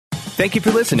Thank you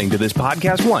for listening to this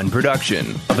Podcast One production.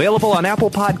 Available on Apple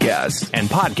Podcasts and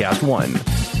Podcast One.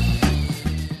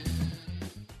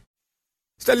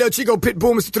 It's that little Chico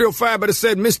Pitbull, Mr. 305, but it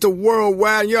said Mr.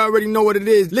 Worldwide. You already know what it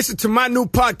is. Listen to my new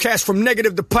podcast, From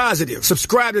Negative to Positive.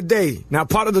 Subscribe today. Now,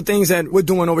 part of the things that we're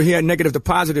doing over here at Negative to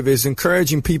Positive is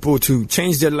encouraging people to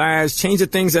change their lives, change the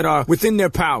things that are within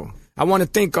their power. I want to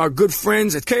thank our good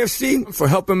friends at KFC for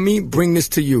helping me bring this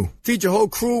to you. Feed your whole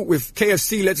crew with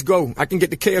KFC. Let's go. I can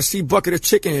get the KFC bucket of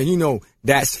chicken, and you know,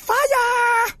 that's fire.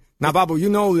 Now, Babu, you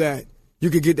know that you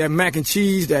could get that mac and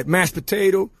cheese, that mashed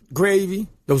potato, gravy,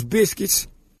 those biscuits.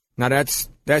 Now, that's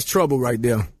trouble right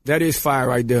there. That is fire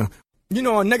right there. You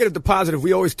know, on Negative to Positive,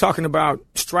 we always talking about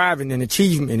striving and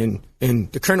achievement,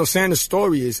 and the Colonel Sanders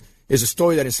story is a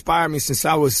story that inspired me since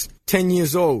I was 10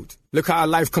 years old. Look how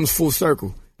life comes full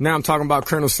circle. Now I'm talking about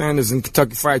Colonel Sanders and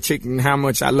Kentucky Fried Chicken and how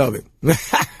much I love it.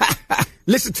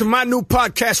 Listen to my new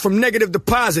podcast, From Negative to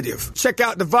Positive. Check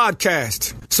out the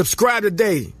vodcast. Subscribe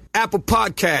today. Apple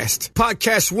Podcast,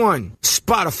 Podcast One,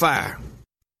 Spotify.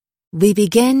 We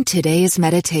begin today's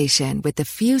meditation with a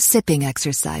few sipping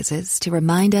exercises to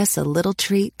remind us a little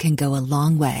treat can go a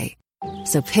long way.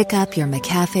 So pick up your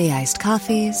McCafe iced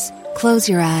coffees, close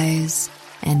your eyes,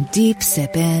 and deep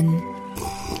sip in.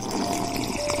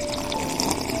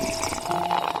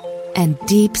 And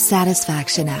deep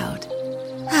satisfaction out.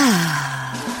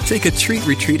 Take a treat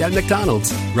retreat at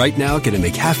McDonald's. Right now, get a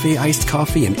McCafe iced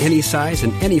coffee in any size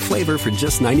and any flavor for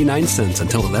just 99 cents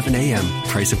until 11 a.m.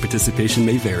 Price and participation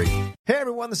may vary. Hey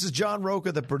everyone, this is John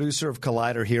Roca, the producer of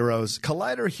Collider Heroes.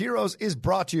 Collider Heroes is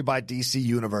brought to you by DC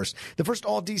Universe, the first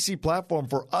all-DC platform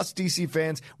for us DC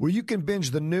fans where you can binge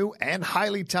the new and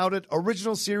highly touted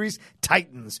original series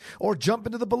Titans, or jump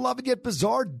into the beloved yet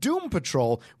bizarre Doom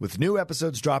Patrol with new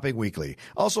episodes dropping weekly.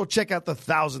 Also, check out the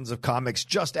thousands of comics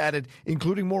just added,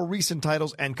 including more recent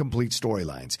titles and complete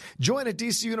storylines. Join at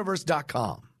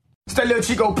DCUniverse.com. It's that little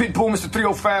Chico Pitbull, Mr.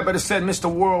 305, but it said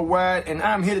Mr. Worldwide, and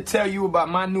I'm here to tell you about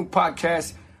my new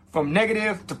podcast, From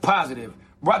Negative to Positive,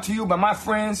 brought to you by my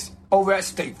friends over at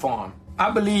State Farm. I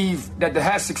believe that to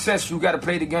have success, you got to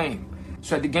play the game,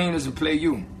 so that the game doesn't play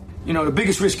you. You know, the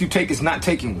biggest risk you take is not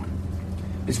taking one.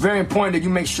 It's very important that you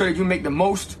make sure that you make the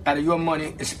most out of your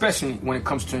money, especially when it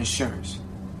comes to insurance.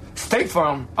 State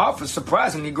Farm offers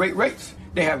surprisingly great rates.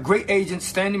 They have great agents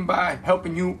standing by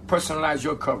helping you personalize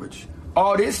your coverage.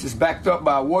 All this is backed up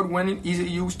by award-winning,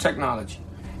 easy-to-use technology.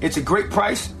 It's a great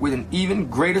price with an even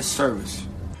greater service.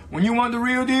 When you want the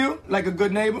real deal, like a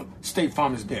good neighbor, State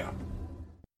Farm is there.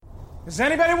 Does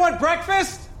anybody want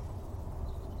breakfast?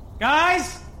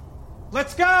 Guys,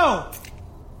 let's go.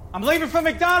 I'm leaving for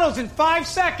McDonald's in 5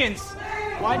 seconds.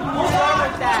 Why do you start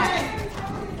with that?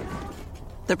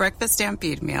 The Breakfast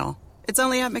Stampede Meal. It's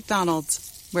only at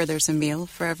McDonald's, where there's a meal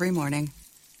for every morning.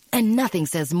 And nothing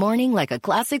says morning like a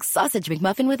classic sausage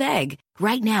McMuffin with egg.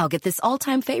 Right now, get this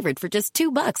all-time favorite for just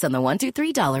 $2 on the $1,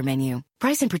 $2, $3 menu.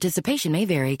 Price and participation may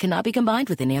vary. Cannot be combined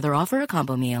with any other offer or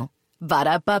combo meal.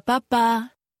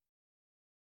 Ba-da-ba-ba-ba.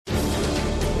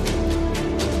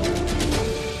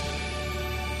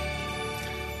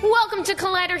 Welcome to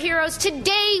Collider Heroes.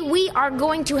 Today we are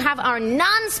going to have our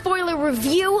non-spoiler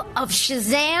review of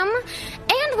Shazam,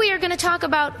 and we are going to talk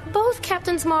about both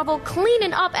Captain Marvel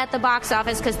cleaning up at the box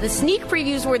office because the sneak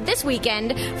previews were this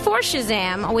weekend for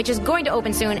Shazam, which is going to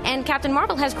open soon, and Captain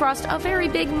Marvel has crossed a very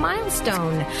big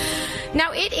milestone.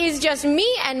 Now, it is just me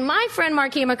and my friend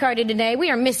Marquis McCarty today. We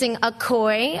are missing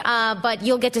Akoi, but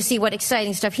you'll get to see what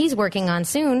exciting stuff he's working on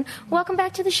soon. Welcome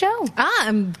back to the show.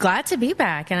 I'm glad to be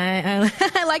back, and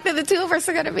I like that the two of us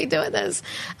are going to be doing this.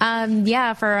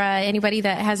 For anybody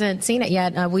that hasn't seen it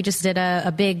yet, we just did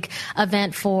a big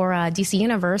event for DC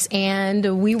Universe,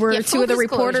 and we were two of the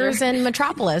reporters in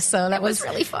Metropolis, so that was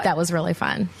really fun. That was really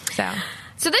fun.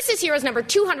 So this is Heroes number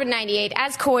 298.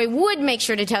 As Coy would make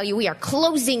sure to tell you, we are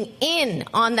closing in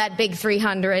on that big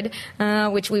 300,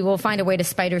 which we will find a way to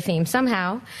spider theme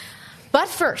somehow. But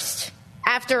first,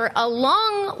 after a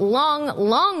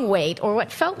long wait, or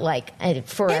what felt like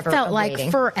forever. It felt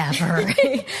like forever.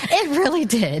 It really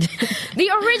did. The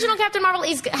original Captain Marvel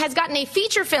has gotten a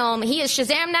feature film. He is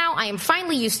Shazam now. I am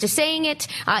finally used to saying it.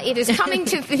 It is coming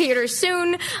to theaters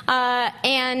soon,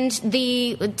 and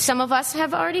some of us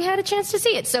have already had a chance to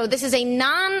see it. So this is a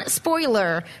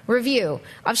non-spoiler review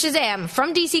of Shazam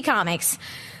from DC Comics.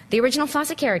 The original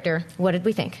Fawcett character. What did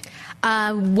we think?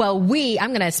 I'm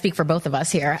going to speak for both of us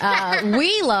here.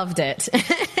 We loved it.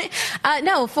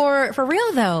 No, for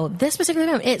real though, this particular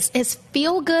film, it's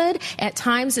feel good. At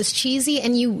times it's cheesy,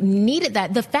 and you needed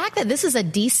that. The fact that this is a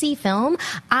DC film,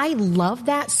 I love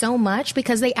that so much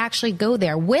because they actually go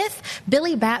there with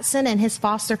Billy Batson and his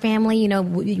foster family. You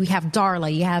know, you have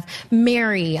Darla, you have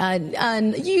Mary,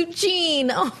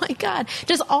 Eugene. Oh my God,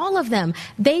 just all of them.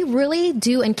 They really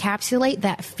do encapsulate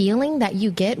that feeling that you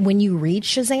get when you read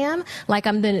Shazam. Like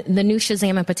the new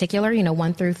Shazam in particular,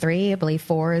 1 through 3. I believe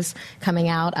 4 is coming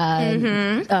out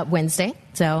Wednesday.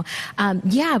 So,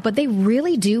 but they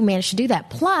really do manage to do that.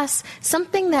 Plus,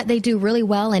 something that they do really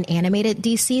well in animated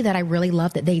DC that I really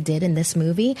love that they did in this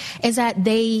movie is that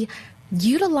they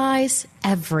utilize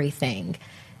everything.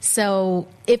 So,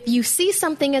 if you see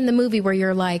something in the movie where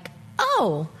you're like,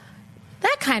 oh,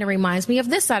 that kind of reminds me of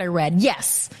this that I read.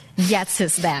 Yes,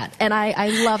 it's that. And I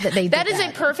love that they did that. That is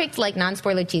a perfect,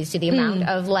 non-spoiler tease to the amount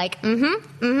of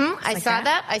I saw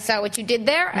that. I saw what you did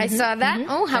there. I saw that.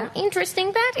 Oh, how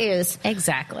interesting that is.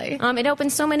 Exactly. It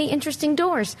opens so many interesting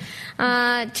doors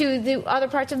to the other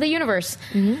parts of the universe.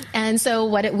 And so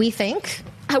what did we think?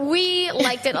 We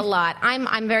liked it a lot.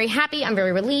 I'm very happy. I'm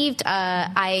very relieved.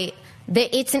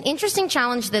 It's an interesting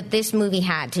challenge that this movie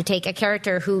had to take a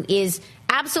character who is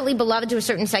absolutely beloved to a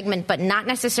certain segment, but not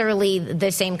necessarily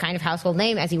the same kind of household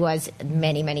name as he was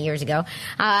many, many years ago,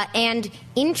 and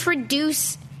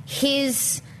introduce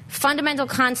his fundamental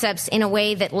concepts in a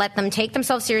way that let them take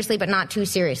themselves seriously, but not too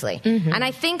seriously. And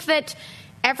I think that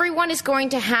everyone is going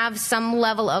to have some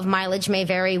level of mileage may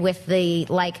vary with the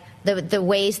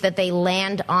ways that they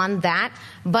land on that.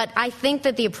 But I think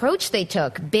that the approach they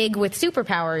took, big with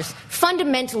superpowers,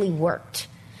 fundamentally worked.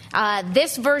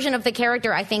 This version of the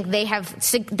character, I think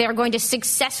they're going to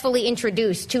successfully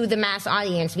introduce to the mass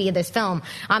audience via this film.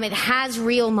 It has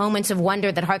real moments of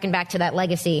wonder that harken back to that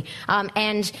legacy.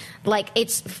 And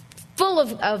it's full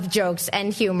of jokes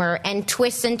and humor and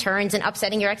twists and turns and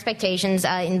upsetting your expectations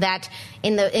in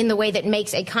the way that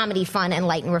makes a comedy fun and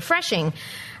light and refreshing.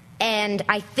 And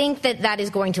I think that is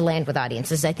going to land with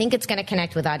audiences. I think it's going to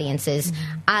connect with audiences.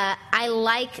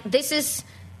 This is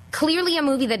clearly a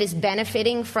movie that is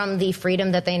benefiting from the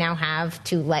freedom that they now have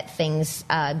to let things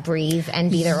breathe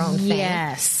and be their own thing.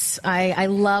 Yes. I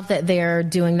love that they're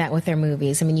doing that with their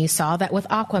movies. I mean, you saw that with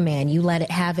Aquaman. You let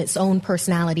it have its own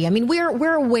personality. I mean,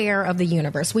 we're aware of the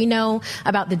universe. We know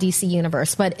about the DC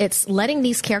universe, but it's letting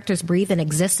these characters breathe and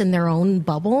exist in their own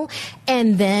bubble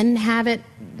and then have it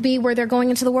be where they're going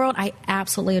into the world. I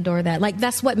absolutely adore that.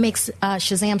 That's what makes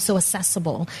Shazam so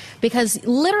accessible, because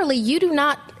literally you do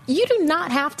not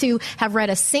have to have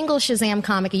read a single Shazam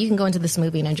comic, and you can go into this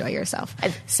movie and enjoy yourself.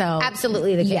 So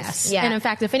absolutely the case. Yes. Yeah. And in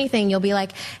fact, if anything, you'll be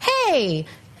like, hey,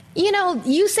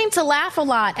 you seem to laugh a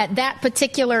lot at that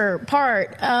particular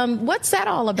part. What's that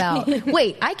all about?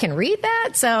 Wait, I can read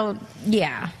that? So,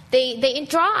 yeah. They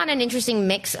draw on an interesting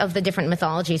mix of the different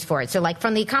mythologies for it. So,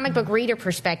 from the comic book reader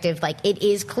perspective, it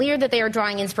is clear that they are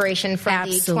drawing inspiration from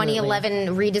the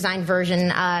 2011 redesigned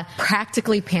version.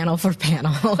 Practically panel for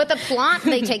panel. But the plot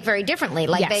they take very differently.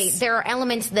 Yes. There are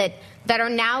elements that are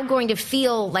now going to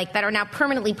feel that are now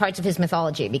permanently parts of his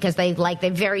mythology, because they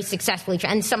very successfully,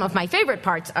 and some of my favorite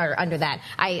parts are under that.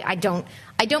 I don't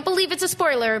believe it's a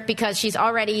spoiler because she's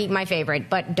already my favorite,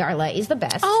 but Darla is the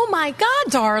best. Oh my God,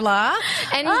 Darla.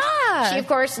 And she, of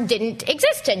course, didn't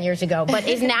exist 10 years ago, but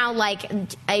is now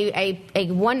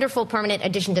a wonderful permanent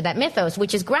addition to that mythos,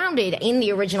 which is grounded in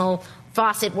the original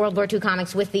Fawcett World War II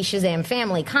comics with the Shazam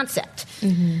family concept.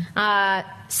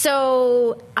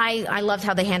 So I loved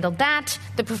how they handled that.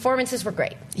 The performances were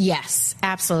great. Yes,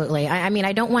 absolutely. I mean,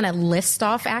 I don't want to list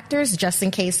off actors just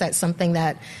in case that's something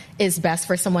that is best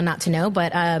for someone not to know,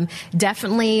 but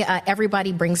definitely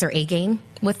everybody brings their A game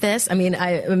with this. I mean,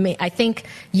 I think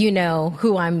you know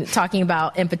who I'm talking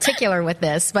about in particular with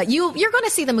this, but you're going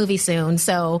to see the movie soon,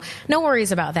 so no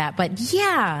worries about that. But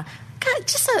yeah, God,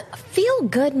 just a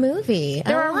feel-good movie.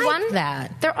 There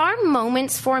are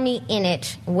moments for me in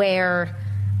it where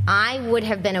I would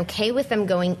have been okay with them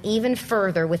going even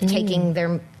further with taking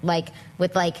their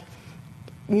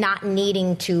not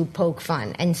needing to poke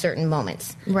fun in certain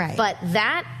moments. Right. But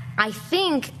that, I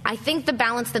think the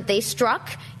balance that they struck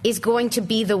is going to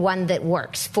be the one that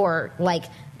works for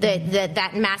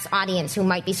that mass audience who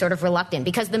might be sort of reluctant,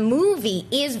 because the movie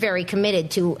is very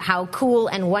committed to how cool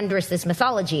and wondrous this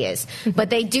mythology is, but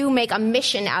they do make a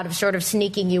mission out of sort of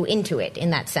sneaking you into it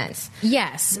in that sense.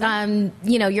 Yes.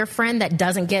 Your friend that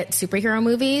doesn't get superhero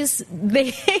movies,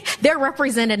 they're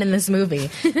represented in this movie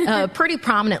pretty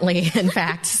prominently, in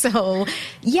fact. So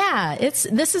yeah,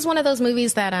 this is one of those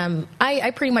movies that I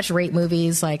pretty much rate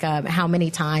movies how many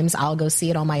times I'll go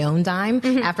see it on my own dime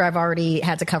after I've already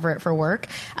had to cover it for work.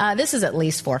 This is at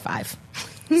least 4 or 5.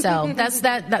 So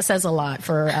that says a lot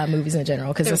for movies in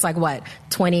general, because it's like, what,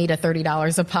 $20 to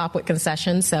 $30 a pop with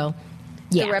concessions. So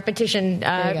the repetition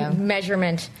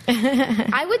measurement.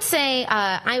 I would say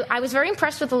I was very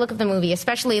impressed with the look of the movie,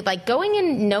 especially like going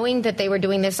in knowing that they were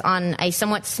doing this on a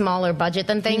somewhat smaller budget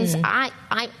than things.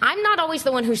 I'm not always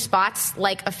the one who spots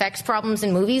like effects problems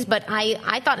in movies, but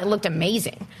I thought it looked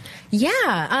amazing.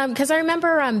 Yeah, because I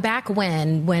remember back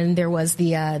when there was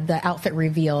the outfit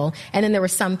reveal, and then there were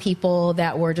some people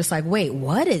that were just like, wait,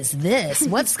 what is this?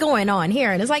 What's going on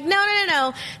here? And it's like,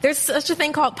 no. There's such a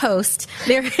thing called post.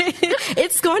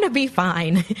 It's going to be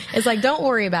fine. It's like, don't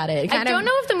worry about it. I don't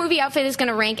know if the movie outfit is going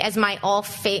to rank as my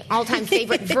all-time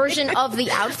favorite version of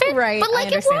the outfit. Right, but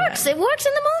like it works. It works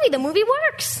in the movie. The movie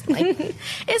works. Like,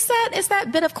 it's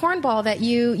that bit of cornball that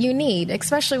you need,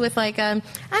 especially with like, I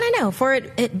don't know, for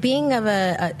it being of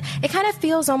it kind of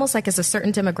feels almost like it's a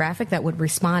certain demographic that would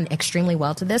respond extremely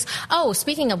well to this. Oh,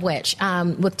 speaking of which,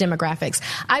 with demographics,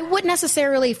 I wouldn't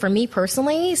necessarily, for me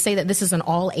personally, say that this is an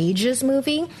all ages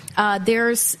movie.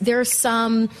 There's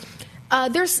some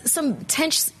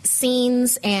tense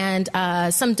scenes and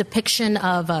some depiction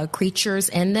of creatures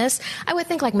in this. I would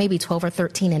think like maybe 12 or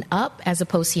 13 and up as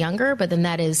opposed to younger, but then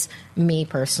that is me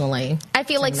personally. I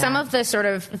feel like some of the sort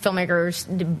of filmmakers'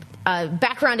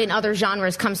 background in other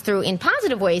genres comes through in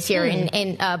positive ways here,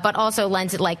 but also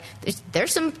lends it like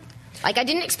there's some. Like, I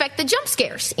didn't expect the jump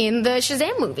scares in the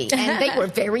Shazam movie, and they were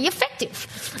very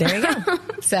effective. There you go.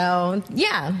 So,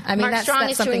 yeah. I mean, Mark Strong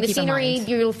is chewing the scenery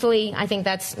beautifully. I think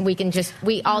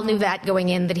we all knew that going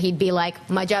in, that he'd be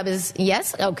like, my job is,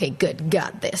 yes? Okay, good.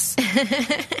 Got this.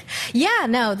 Yeah,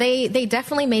 no, they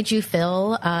definitely made you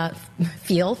feel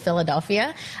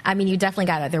Philadelphia. I mean, you definitely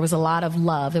got it. There was a lot of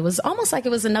love. It was almost like it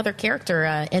was another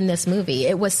character in this movie.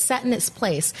 It was set in its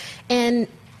place. And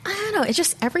I don't know, it's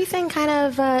just everything kind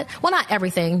of, well, not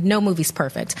everything, no movie's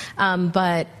perfect,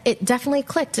 but it definitely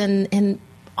clicked in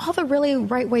all the really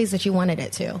right ways that you wanted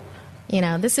it to. You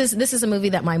know, this is a movie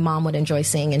that my mom would enjoy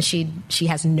seeing, and she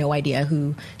has no idea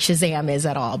who Shazam is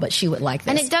at all, but she would like this.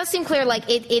 And it does seem clear, like,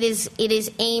 it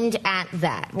is aimed at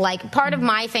that. Like, part of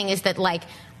my thing is that, like,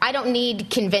 I don't need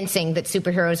convincing that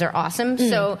superheroes are awesome.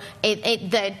 So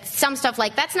some stuff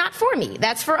like that's not for me.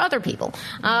 That's for other people.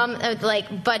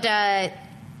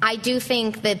 I do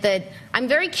think that I'm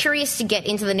very curious to get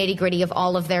into the nitty-gritty of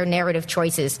all of their narrative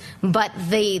choices, but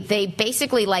they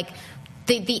basically, like,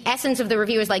 the essence of the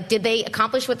review is, like, did they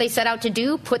accomplish what they set out to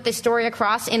do, put the story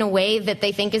across in a way that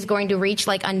they think is going to reach,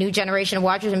 like, a new generation of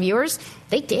watchers and viewers?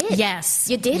 They did. Yes.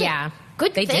 You did it.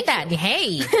 Good, they did that. You.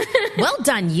 Hey, well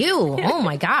done, you. Oh,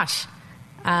 my gosh.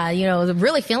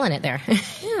 Really feeling it there.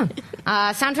 Yeah.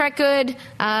 Soundtrack good.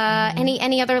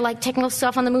 Any other like technical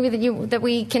stuff on the movie that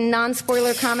we can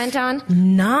non-spoiler comment on?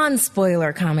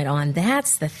 Non-spoiler comment on.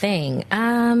 That's the thing.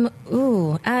 I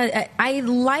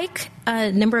like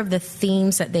a number of the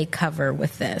themes that they cover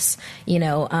with this. You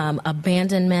know,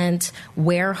 abandonment,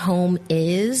 where home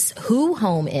is, who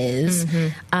home is,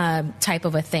 type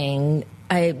of a thing.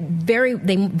 They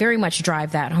very much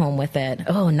drive that home with it.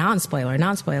 Oh, non-spoiler.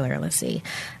 Let's see.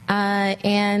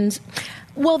 And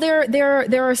well,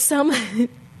 there are some.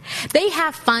 They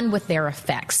have fun with their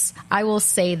effects. I will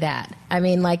say that. I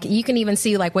mean, like, you can even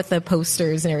see, like, with the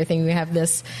posters and everything, we have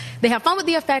this. They have fun with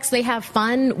the effects. They have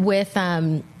fun with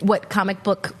what comic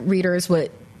book readers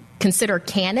would consider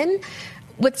canon.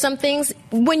 With some things,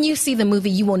 when you see the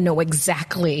movie, you will know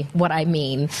exactly what I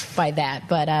mean by that.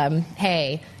 But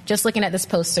hey, just looking at this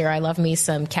poster, I love me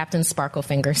some Captain Sparkle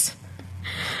Fingers.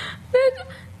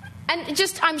 And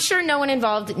just, I'm sure no one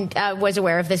involved was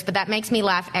aware of this, but that makes me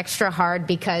laugh extra hard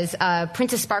because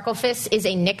Princess Sparklefist is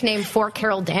a nickname for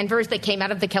Carol Danvers that came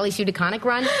out of the Kelly Sue DeConnick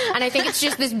run. And I think it's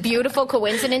just this beautiful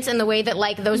coincidence in the way that,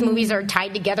 like, those movies are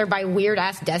tied together by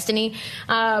weird-ass destiny.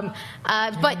 But,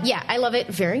 yeah, I love it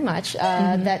very much.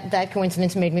 That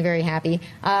coincidence made me very happy.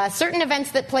 Certain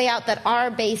events that play out that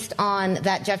are based on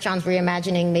that Jeff Johns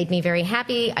reimagining made me very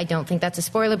happy. I don't think that's a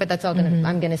spoiler, but that's all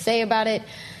I'm going to say about it.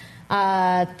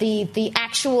 The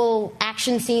actual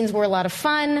action scenes were a lot of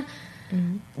fun.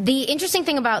 The interesting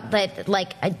thing about that,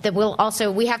 like, that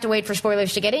we have to wait for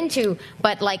spoilers to get into,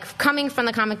 but, like, coming from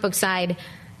the comic book side,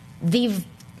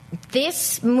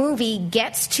 this movie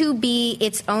gets to be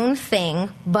its own thing,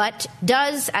 but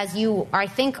does, as you, I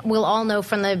think, will all know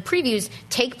from the previews,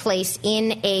 take place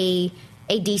in a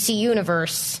DC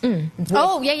universe.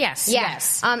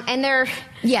 Yes. And there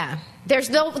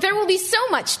will be so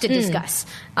much to discuss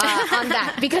on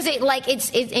that because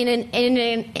it's in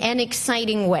an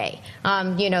exciting way.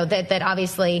 That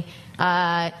obviously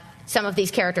some of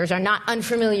these characters are not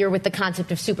unfamiliar with the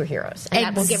concept of superheroes. And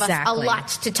that will give us a lot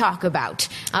to talk about,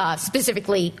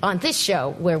 specifically on this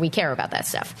show where we care about that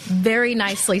stuff. Very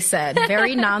nicely said.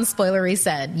 Very non-spoilery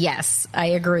said. Yes, I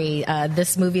agree.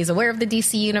 This movie is aware of the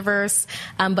DC universe,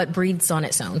 but breathes on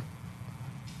its own.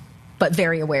 But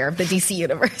very aware of the DC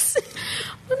universe.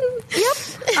 Yep.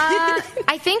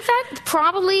 I think that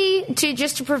probably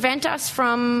to prevent us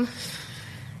from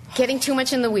getting too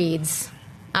much in the weeds,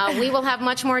 we will have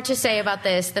much more to say about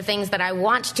this, the things that I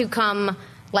want to come,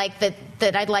 like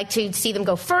that I'd like to see them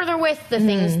go further with, the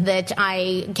things that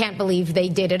I can't believe they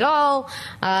did at all,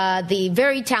 the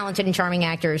very talented and charming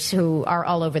actors who are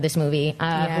all over this movie, who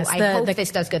I hope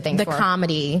this does good things for.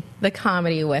 The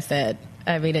comedy with it.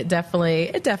 I mean, it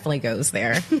definitely goes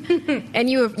there, and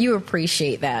you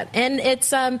appreciate that. And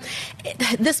it's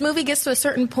this movie gets to a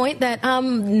certain point that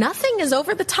nothing is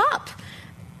over the top.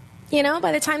 You know,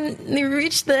 by the time they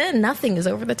reach the end, nothing is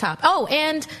over the top. Oh,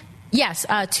 and yes,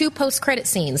 2 post-credit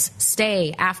scenes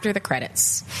stay after the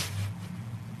credits.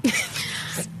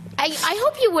 I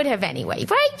hope you would have anyway,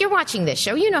 right? You're watching this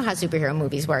show. You know how superhero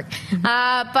movies work.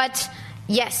 But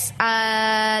yes,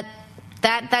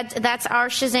 that's our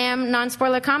Shazam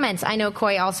non-spoiler comments. I know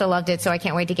Coy also loved it, so I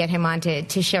can't wait to get him on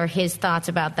to share his thoughts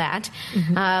about that.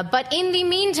 But in the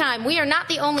meantime, we are not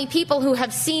the only people who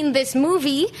have seen this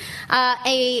movie.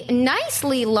 A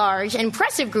nicely large,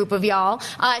 impressive group of y'all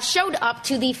showed up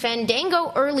to the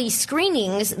Fandango early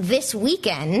screenings this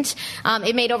weekend.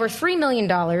 It made over $3 million.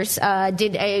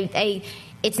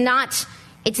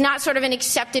 It's not sort of an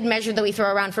accepted measure that we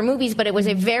throw around for movies, but it was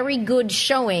a very good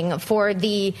showing for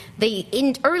the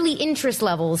early interest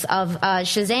levels of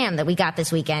Shazam that we got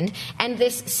this weekend. And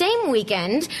this same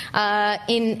weekend,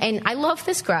 and I love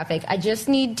this graphic. I just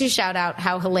need to shout out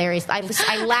how hilarious.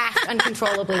 I laughed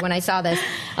uncontrollably when I saw this.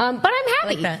 But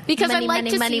I'm happy because I like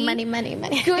to see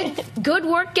good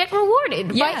work get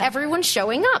rewarded by everyone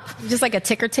showing up. Just like a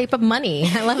ticker tape of money.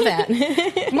 I love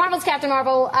that. Marvel's Captain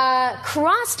Marvel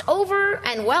crossed over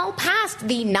and well past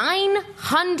the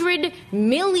 900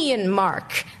 million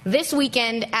mark this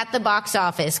weekend at the box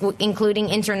office, including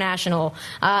international.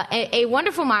 A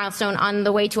wonderful milestone on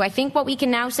the way to, I think, what we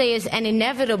can now say is an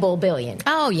inevitable billion.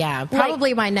 Oh, yeah.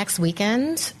 Probably by next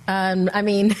weekend. I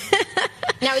mean...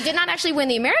 Now, it did not actually win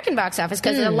the American box office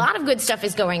because a lot of good stuff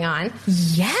is going on.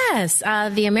 Yes.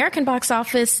 The American box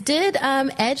office did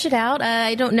edge it out.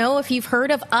 I don't know if you've heard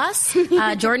of Us.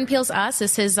 Jordan Peele's Us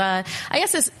is his, I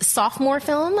guess, his sophomore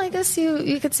film, I guess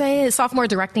you could say, his sophomore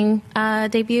directing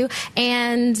debut.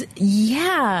 And,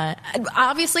 yeah,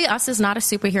 obviously Us is not a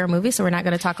superhero movie, so we're not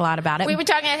going to talk a lot about it. We were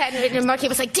talking ahead, and Marky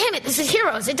was like, damn it, this is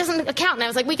Heroes. It doesn't account. And I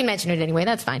was like, we can mention it anyway.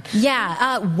 That's fine.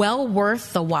 Yeah, well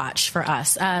worth the watch for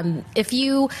Us. If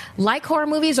you like horror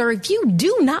movies, or if you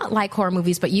do not like horror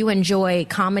movies, but you enjoy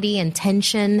comedy and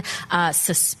tension,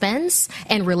 suspense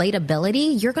and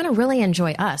relatability, you're going to really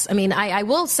enjoy Us. I mean, I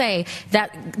will say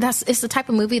that it's the type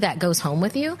of movie that goes home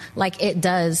with you. Like it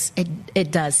does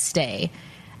stay.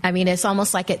 I mean, it's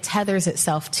almost like it tethers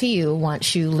itself to you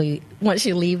once you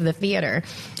leave the theater.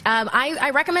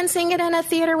 I recommend seeing it in a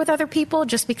theater with other people,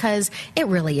 just because it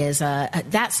really is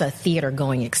that's a theater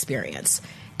going experience.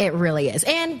 It really is.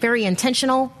 And very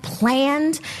intentional,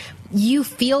 planned. You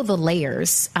feel the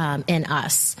layers in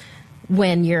Us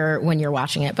when you're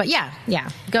watching it. But yeah.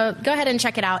 Go ahead and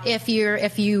check it out if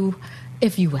you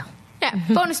will. Yeah,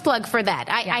 bonus plug for that.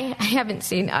 I haven't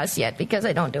seen Us yet because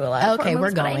I don't do a lot of horror movies,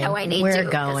 we're going. But I know I need we're to.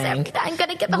 Going. I'm going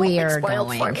to get the whole thing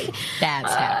spoiled for me.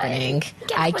 That's happening.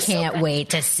 I can't wait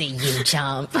to see you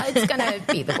jump. It's going to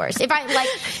be the worst. If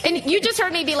and you just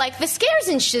heard me be like, the scares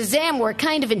in Shazam were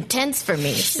kind of intense for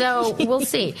me, so we'll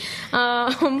see.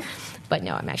 But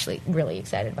no, I'm actually really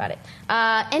excited about it.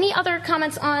 Any other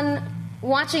comments on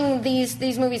watching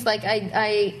these movies? Like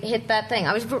I hit that thing.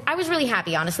 I was really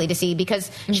happy, honestly, to see, because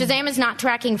Shazam is not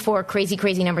tracking for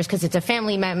crazy numbers because it's a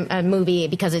family movie,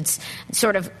 because it's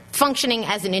sort of functioning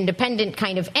as an independent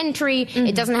kind of entry.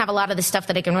 It doesn't have a lot of the stuff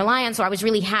that it can rely on, so I was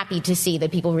really happy to see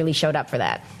that people really showed up for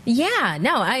that. Yeah,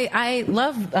 no, I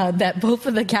love that both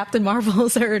of the Captain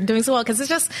Marvels are doing so well, because it's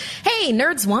just, hey,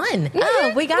 nerds won.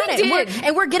 Oh, we got it.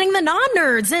 And we're getting the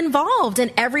non-nerds involved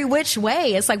in every which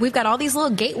way. It's like we've got all these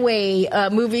little gateway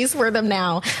movies for them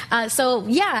now. So,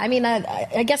 yeah, I mean,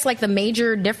 I guess like the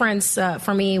major difference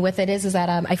for me with it is that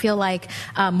I feel like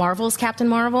Marvel's Captain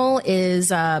Marvel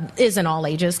is an all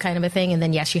ages kind of a thing. And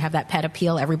then, yes, you have that pet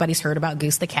appeal. Everybody's heard about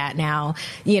Goose the Cat now,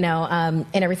 and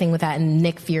everything with that, and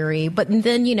Nick Fury. But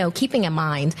then, keeping in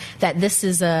mind that this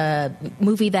is a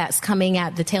movie that's coming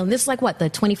at the tail. This is like, what, the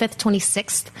 25th,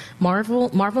 26th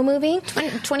Marvel movie?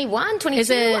 21,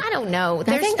 22? I don't know.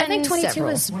 I think 22 several.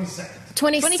 is...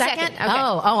 22nd? Okay.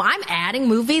 Oh, I'm adding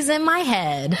movies in my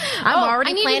head. I'm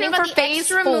already planning for phase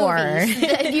 4.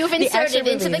 That you've inserted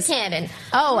into the canon.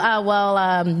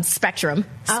 Spectrum.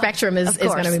 Spectrum is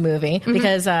going to be moving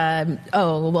because, I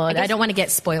don't want to get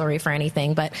spoilery for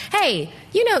anything, but hey,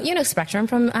 you know Spectrum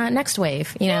from Next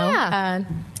Wave,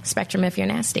 Spectrum if you're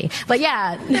nasty. But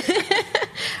yeah,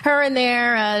 her in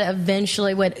there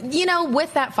eventually would,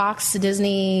 with that Fox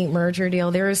Disney merger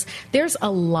deal, there's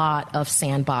a lot of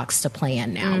sandbox to play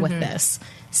in now with this.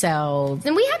 So,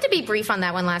 and we had to be brief on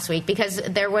that one last week because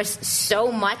there was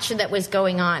so much that was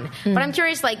going on. But I'm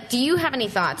curious, do you have any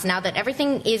thoughts now that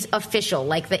everything is official?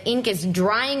 Like the ink is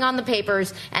drying on the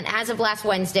papers, and as of last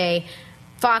Wednesday,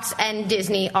 Fox and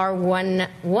Disney are one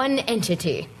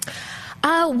entity.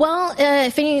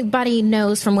 If anybody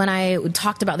knows from when I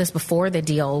talked about this before the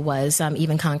deal was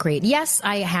even concrete, yes,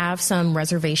 I have some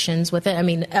reservations with it. I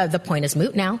mean, the point is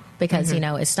moot now because,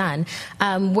 it's done.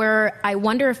 Where I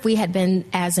wonder if we had been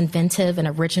as inventive and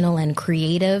original and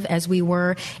creative as we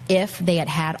were if they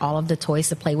had all of the toys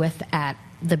to play with at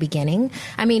the beginning.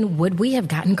 I mean, would we have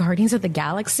gotten Guardians of the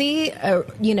Galaxy? It's a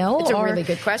really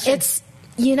good question.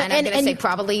 And I'm going to say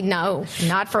probably no,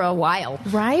 not for a while.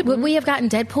 Right? Would we have gotten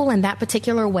Deadpool in that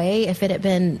particular way if it had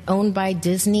been owned by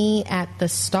Disney at the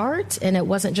start and it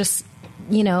wasn't just,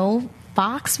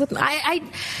 Fox? I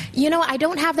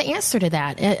don't have the answer to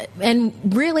that.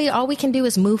 And really, all we can do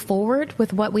is move forward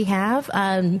with what we have.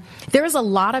 There is a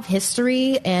lot of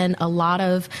history and a lot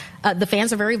of the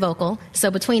fans are very vocal. So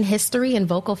between history and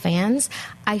vocal fans,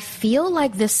 I feel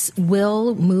like this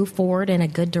will move forward in a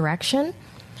good direction.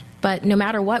 But no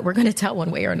matter what, we're going to tell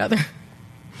one way or another.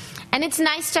 And it's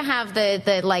nice to have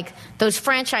those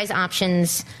franchise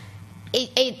options.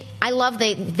 I love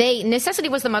necessity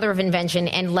was the mother of invention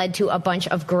and led to a bunch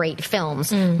of great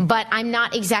films. But I'm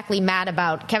not exactly mad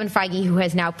about Kevin Feige, who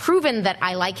has now proven that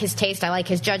I like his taste, I like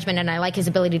his judgment, and I like his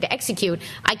ability to execute.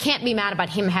 I can't be mad about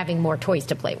him having more toys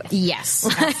to play with. Yes,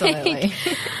 absolutely.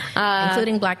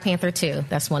 Including Black Panther 2.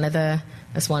 That's one of the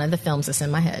films that's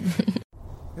in my head.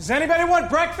 Does anybody want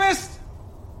breakfast?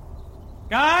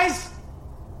 Guys,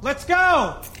 let's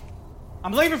go.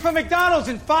 I'm leaving for McDonald's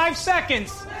in 5 seconds.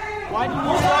 Why do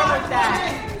you start with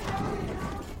that?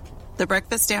 The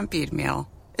Breakfast Stampede Meal.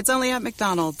 It's only at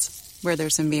McDonald's, where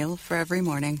there's a meal for every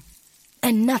morning.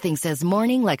 And nothing says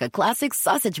morning like a classic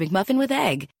sausage McMuffin with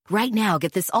egg. Right now,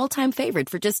 get this all-time favorite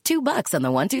for just $2 on the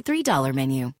 $1, $2, $3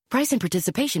 menu. Price and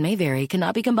participation may vary.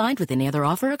 Cannot be combined with any other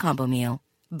offer or combo meal.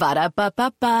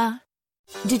 Ba-da-ba-ba-ba.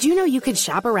 Did you know you could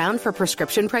shop around for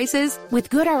prescription prices? With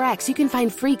GoodRx, you can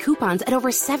find free coupons at over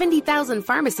 70,000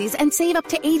 pharmacies and save up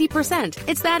to 80%.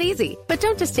 It's that easy. But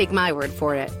don't just take my word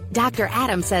for it. Dr.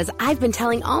 Adam says, I've been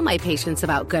telling all my patients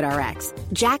about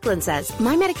GoodRx. Jacqueline says,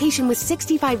 my medication was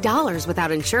 $65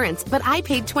 without insurance, but I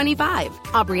paid $25.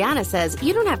 Aubriana says,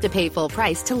 you don't have to pay full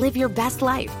price to live your best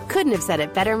life. Couldn't have said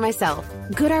it better myself.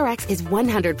 GoodRx is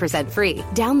 100% free.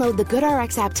 Download the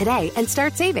GoodRx app today and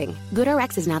start saving.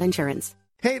 GoodRx is not insurance.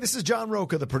 Hey, this is John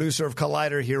Roca, the producer of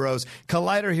Collider Heroes.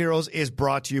 Collider Heroes is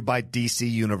brought to you by DC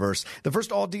Universe, the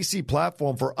first all-DC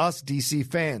platform for us DC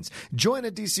fans. Join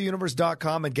at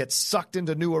DCUniverse.com and get sucked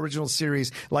into new original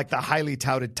series like the highly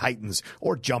touted Titans,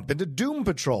 or jump into Doom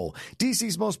Patrol,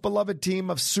 DC's most beloved team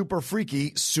of super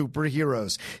freaky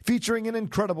superheroes, featuring an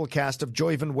incredible cast of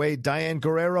Joyvan Wade, Diane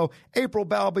Guerrero, April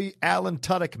Balby, Alan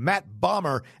Tudyk, Matt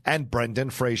Bomber, and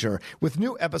Brendan Fraser, with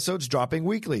new episodes dropping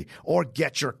weekly. Or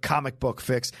get your comic book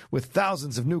fix with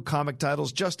thousands of new comic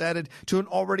titles just added to an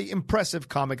already impressive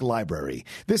comic library.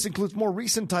 This includes more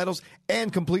recent titles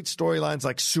and complete storylines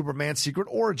like Superman Secret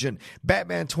Origin,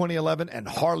 Batman 2011, and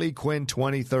Harley Quinn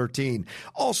 2013.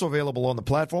 Also available on the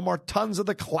platform are tons of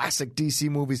the classic DC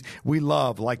movies we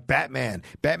love, like Batman,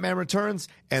 Batman Returns,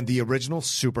 and the original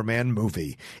Superman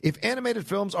movie. If animated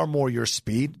films are more your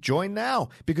speed, join now,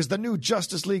 because the new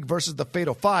Justice League versus the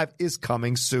Fatal Five is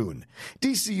coming soon.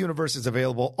 DC Universe is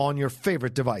available on your favorite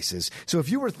devices, so if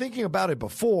you were thinking about it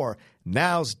before,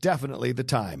 now's definitely the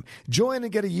time. Join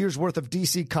and get a year's worth of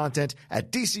DC content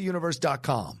at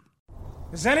DCUniverse.com.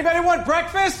 Does anybody want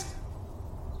breakfast?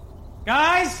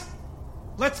 Guys,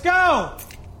 let's go.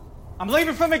 I'm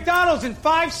leaving for McDonald's in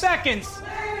 5 seconds.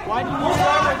 Why do you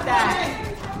start with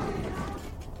that?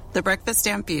 The Breakfast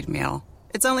Stampede Meal.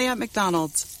 It's only at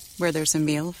McDonald's, where there's a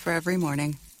meal for every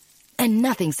morning. And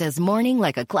nothing says morning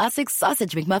like a classic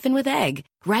sausage McMuffin with egg.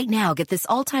 Right now, get this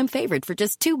all-time favorite for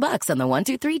just $2 on the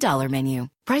 $1, $2, $3 menu.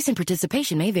 Price and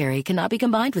participation may vary. Cannot be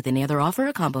combined with any other offer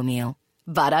or combo meal.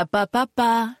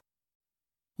 Ba-da-ba-ba-ba.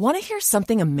 Want to hear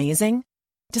something amazing?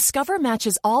 Discover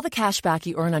matches all the cash back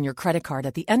you earn on your credit card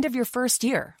at the end of your first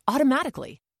year,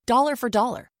 automatically, dollar for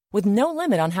dollar. with no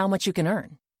limit on how much you can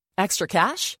earn. Extra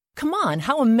cash? Come on,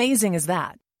 how amazing is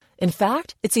that? In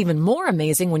fact, it's even more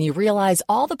amazing when you realize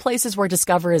all the places where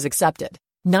Discover is accepted.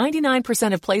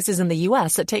 99% of places in the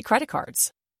U.S. that take credit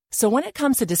cards. So when it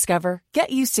comes to Discover,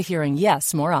 get used to hearing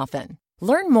yes more often.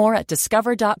 Learn more at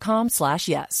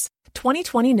discover.com/yes.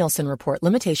 2020 Nielsen Report.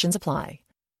 Limitations apply.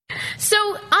 So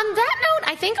on that note,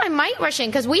 I think I might rush in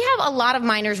because we have a lot of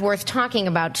minors worth talking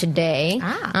about today.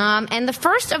 And the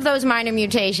first of those minor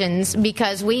mutations,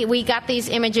 because we got these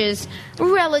images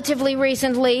relatively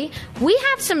recently, we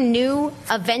have some new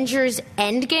Avengers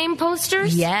Endgame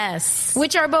posters. Yes.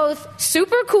 Which are both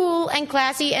super cool and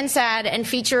classy and sad and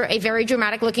feature a very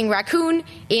dramatic looking raccoon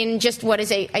in just what is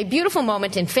a beautiful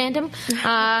moment in fandom.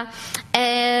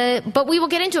 But we will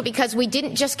get into it because we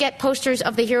didn't just get posters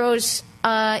of the heroes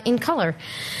in color.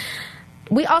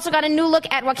 We also got a new look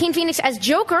at Joaquin Phoenix as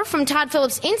Joker from Todd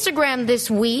Phillips' Instagram this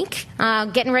week.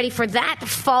 Getting ready for that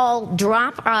fall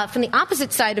drop from the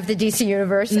opposite side of the DC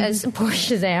universe as poor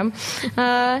Shazam.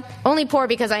 Only poor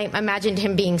because I imagined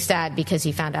him being sad because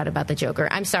he found out about the Joker.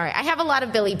 I'm sorry. I have a lot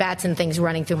of Billy Batson things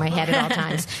running through my head at all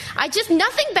times.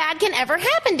 Nothing bad can ever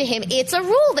happen to him. It's a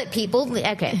rule that people...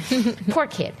 Okay. Poor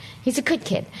kid. He's a good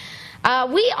kid.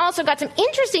 We also got some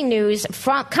interesting news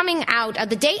coming out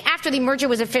the day after the merger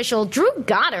was official. Drew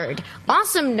Goddard,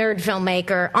 awesome nerd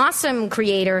filmmaker, awesome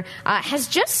creator, has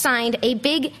just signed a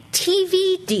big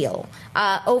TV deal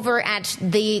over at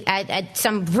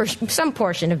some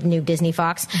portion of new Disney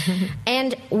Fox.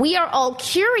 And we are all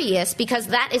curious because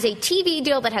that is a TV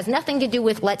deal that has nothing to do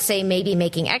with, let's say, maybe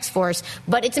making X-Force,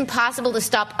 but it's impossible to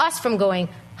stop us from going,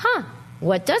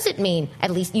 what does it mean? At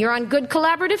least you're on good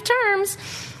collaborative terms.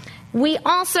 We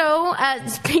also,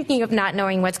 speaking of not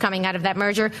knowing what's coming out of that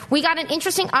merger, we got an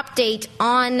interesting update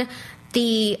on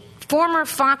the former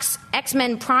Fox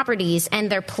X-Men properties and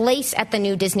their place at the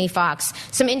new Disney Fox.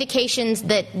 Some indications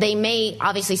that they may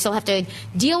obviously still have to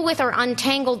deal with or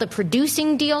untangle the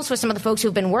producing deals with some of the folks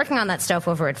who've been working on that stuff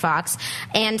over at Fox,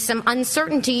 and some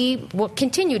uncertainty,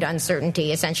 continued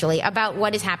uncertainty, essentially, about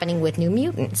what is happening with New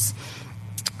Mutants.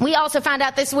 We also found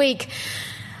out this week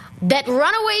that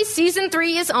Runaways Season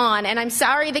 3 is on, and I'm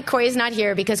sorry that Coy is not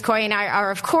here because Coy and I are,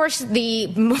 of course,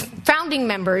 the founding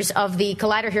members of the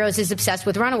Collider Heroes is Obsessed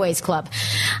with Runaways Club.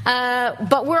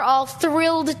 But we're all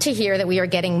thrilled to hear that we are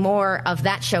getting more of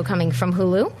that show coming from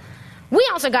Hulu. We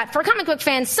also got, for comic book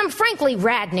fans, some frankly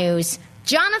rad news.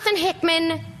 Jonathan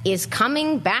Hickman is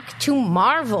coming back to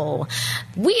Marvel.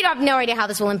 We have no idea how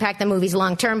this will impact the movies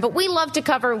long term, but we love to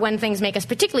cover when things make us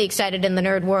particularly excited in the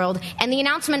nerd world, and the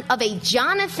announcement of a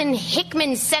Jonathan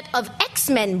Hickman set of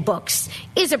X-Men books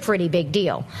is a pretty big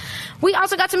deal. We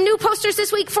also got some new posters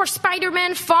this week for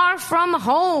Spider-Man Far From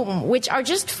Home, which are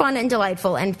just fun and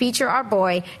delightful and feature our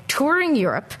boy touring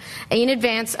Europe in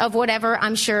advance of whatever,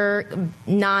 I'm sure,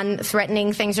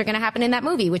 non-threatening things are going to happen in that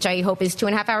movie, which I hope is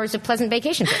 2.5 hours of pleasant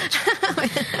vacation footage.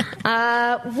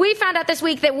 We found out this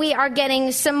week that we are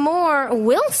getting some more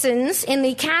Wilsons in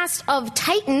the cast of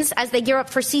Titans as they gear up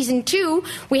for Season 2.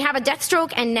 We have a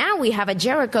Deathstroke, and now we have a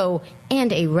Jericho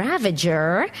and a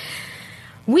Ravager.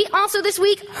 We also this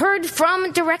week heard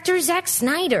from director Zack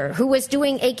Snyder, who was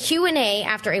doing a Q&A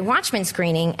after a Watchmen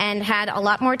screening and had a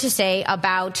lot more to say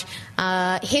about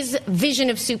his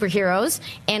vision of superheroes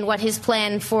and what his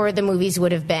plan for the movies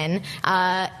would have been,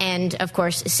 and, of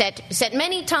course, set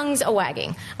many tongues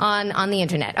a-wagging on the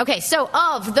internet. Okay, so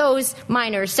of those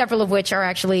minors, several of which are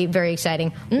actually very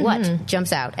exciting, what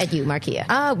jumps out at you, Markia?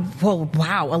 Well,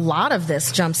 wow, a lot of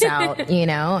this jumps out, you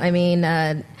know. I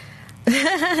mean...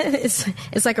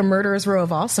 it's like a murderer's row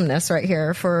of awesomeness right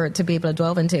here to be able to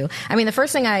delve into. I mean, the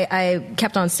first thing I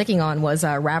kept on sticking on was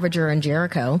Ravager and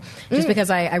Jericho, just because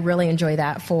I really enjoy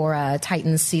that for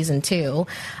Titans Season 2.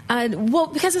 Well,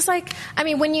 because it's like, I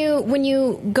mean, when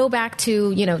you go back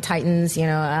to, you know, Titans, you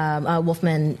know,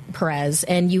 Wolfman Perez,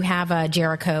 and you have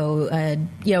Jericho,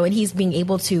 you know, and he's being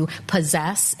able to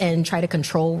possess and try to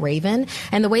control Raven,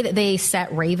 and the way that they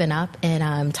set Raven up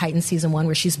in Titans Season 1,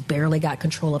 where she's barely got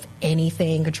control of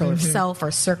anything, control of self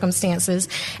or circumstances,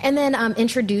 and then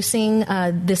introducing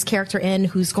this character in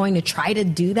who's going to try to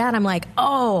do that. I'm like,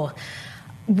 oh,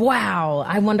 wow,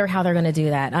 I wonder how they're going to do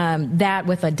that. That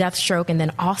with a Deathstroke, and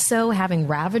then also having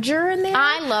Ravager in there.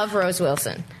 I love Rose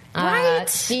Wilson. Right.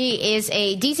 She is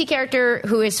a DC character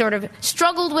who has sort of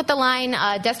struggled with the line.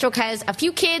 Deathstroke has a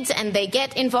few kids, and they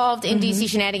get involved in DC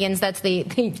shenanigans. That's the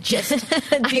gist,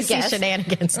 DC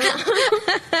shenanigans.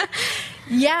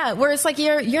 Yeah, where it's like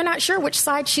you're not sure which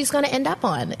side she's going to end up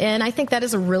on. And I think that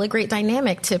is a really great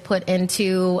dynamic to put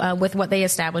into with what they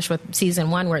established with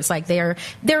Season 1, where it's like they're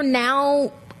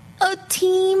now a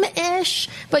team-ish,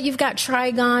 but you've got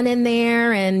Trigon in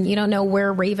there, and you don't know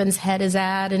where Raven's head is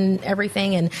at and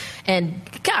everything. And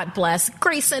God bless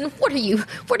Grayson. What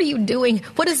are you doing?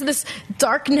 What is this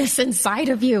darkness inside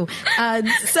of you?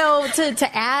 So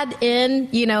to add in,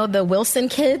 the Wilson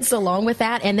kids along with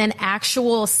that, and then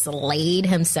actual Slade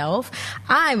himself,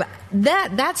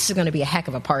 that's going to be a heck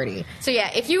of a party. So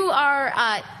yeah, if you are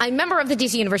a member of the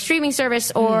DC Universe streaming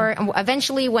service, or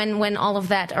eventually when all of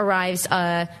that arrives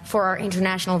for our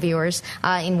international viewers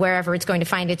in wherever it's going to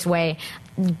find its way,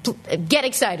 get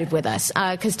excited with us,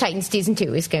 because Titans Season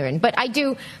 2 is going. But I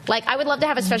would love to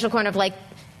have a special corner of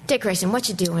Dick Grayson, what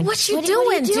you doing? What you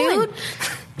doing, dude?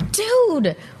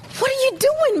 Dude, what are you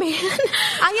doing, man?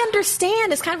 I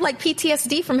understand. It's kind of like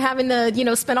PTSD from having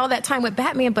to, spend all that time with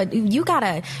Batman, but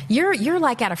you're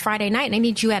like at a Friday night, and I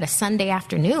need you at a Sunday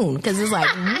afternoon, because it's like,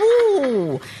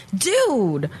 woo,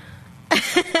 dude.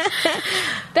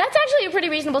 That's actually a pretty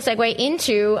reasonable segue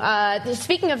into,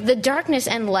 speaking of the darkness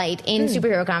and light in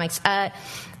superhero comics,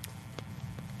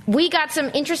 we got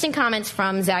some interesting comments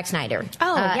from Zack Snyder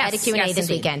at a Q&A this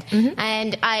weekend. Mm-hmm.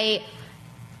 And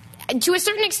to a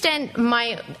certain extent,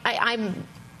 I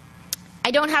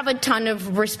don't have a ton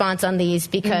of response on these,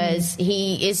 because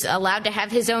he is allowed to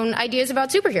have his own ideas about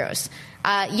superheroes.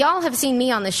 Y'all have seen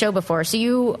me on the show before, so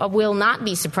you will not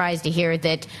be surprised to hear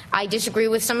that I disagree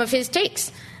with some of his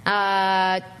takes.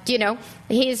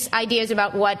 His ideas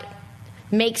about what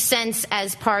makes sense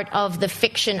as part of the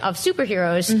fiction of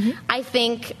superheroes, I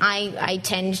think I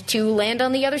tend to land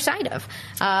on the other side of.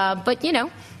 But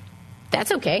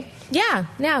that's okay.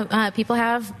 Yeah. People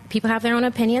have their own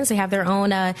opinions. They have their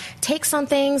own takes on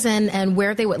things, and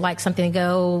where they would like something to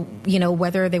go.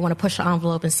 Whether they want to push the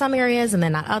envelope in some areas and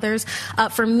then not others.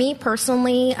 For me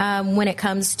personally, when it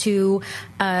comes to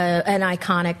an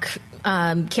iconic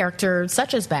character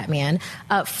such as Batman,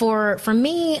 for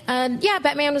me,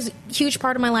 Batman was a huge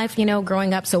part of my life,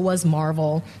 growing up. So was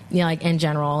Marvel, in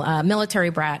general. Military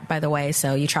brat, by the way,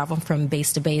 so you travel from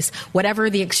base to base. Whatever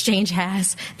the exchange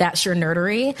has, that's your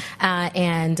nerdery.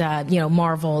 And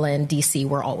Marvel and DC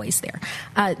were always there.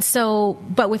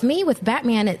 But with me, with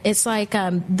Batman, it's like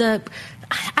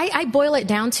I boil it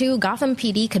down to Gotham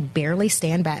PD could barely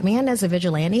stand Batman as a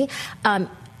vigilante.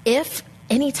 If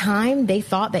anytime they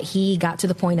thought that he got to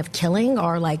the point of killing,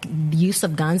 or use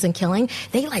of guns and killing,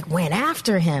 they went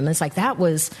after him. It's like that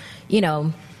was,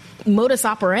 modus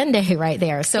operandi right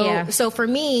there. So for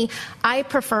me, I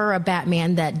prefer a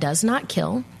Batman that does not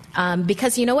kill.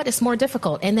 Because you know what? It's more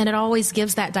difficult. And then it always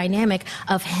gives that dynamic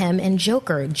of him and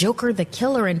Joker the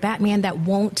killer, and Batman that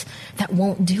won't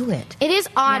do it. It is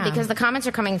odd because the comments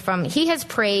are coming from, he has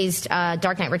praised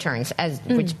Dark Knight Returns as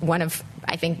which one of,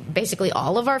 I think, basically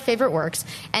all of our favorite works.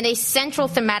 And a central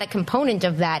thematic component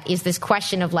of that is this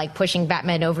question of pushing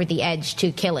Batman over the edge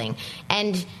to killing.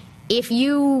 And if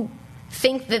you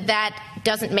think that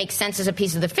doesn't make sense as a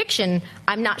piece of the fiction,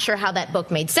 I'm not sure how that book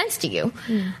made sense to you.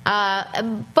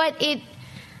 But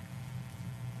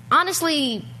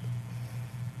honestly,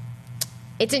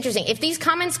 it's interesting. If these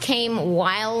comments came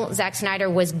while Zack Snyder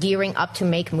was gearing up to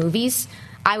make movies,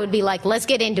 I would be like, let's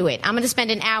get into it. I'm going to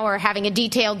spend an hour having a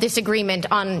detailed disagreement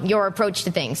on your approach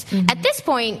to things. At this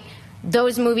point,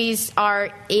 those movies are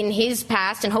in his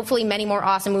past, and hopefully many more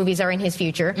awesome movies are in his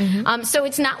future. So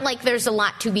it's not like there's a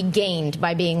lot to be gained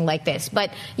by being like this.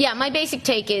 But yeah, my basic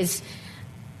take is,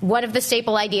 one of the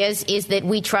staple ideas is that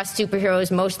we trust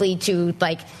superheroes mostly to,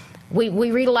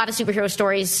 we read a lot of superhero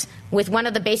stories with one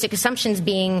of the basic assumptions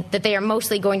being that they are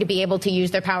mostly going to be able to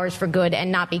use their powers for good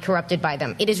and not be corrupted by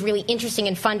them. It is really interesting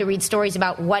and fun to read stories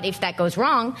about what if that goes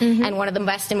wrong, and one of the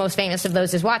best and most famous of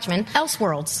those is Watchmen.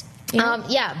 Elseworlds.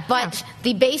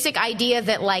 The basic idea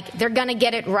that they're gonna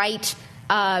get it right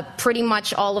pretty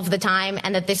much all of the time,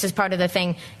 and that this is part of the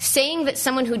thing. Saying that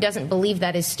someone who doesn't believe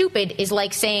that is stupid is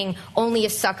like saying only a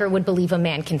sucker would believe a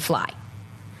man can fly.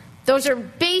 Those are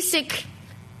basic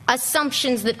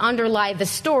assumptions that underlie the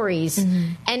stories,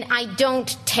 and I don't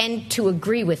tend to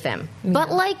agree with them. But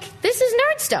this is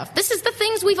nerd stuff. This is the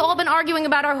things we've all been arguing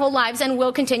about our whole lives and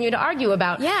will continue to argue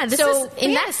about. Yeah,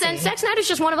 in that sense, Zack Snyder's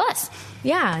just one of us.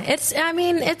 Yeah,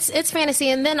 it's fantasy.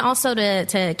 And then also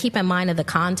to keep in mind of the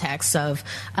context of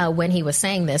when he was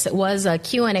saying this, it was a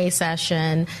Q&A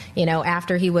session,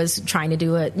 after he was trying to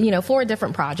do it, for a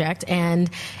different project. And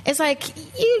it's like,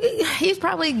 he's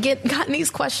probably gotten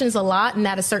these questions a lot. And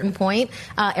at a certain point,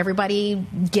 everybody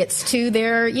gets to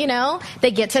their, they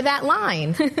get to that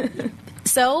line.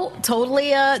 So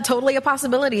totally a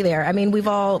possibility there. I mean, we've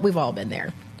all been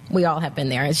there. We all have been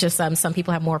there. It's just some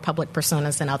people have more public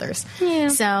personas than others. Yeah.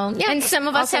 So, yeah. And some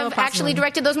of us have actually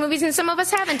directed those movies and some of us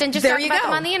haven't and just talked about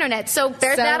them on the internet. So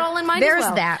bear that all in mind as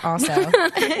well. There's that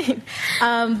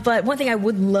also. But one thing I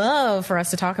would love for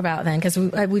us to talk about then, because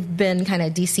we've been kind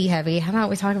of DC heavy, how about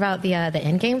we talk about the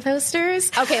Endgame posters?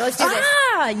 Okay, let's do this.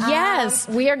 Yes.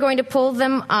 We are going to pull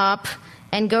them up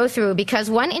and go through, because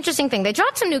one interesting thing, they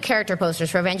dropped some new character posters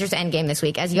for Avengers Endgame this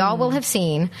week, as y'all will have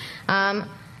seen. And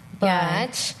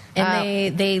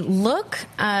they look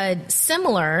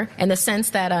similar in the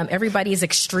sense that everybody is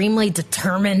extremely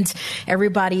determined.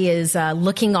 Everybody is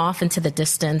looking off into the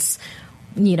distance,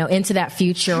 into that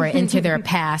future or into their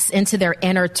past, into their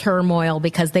inner turmoil,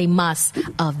 because they must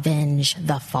avenge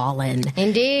the fallen.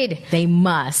 Indeed. They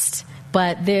must.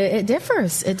 But it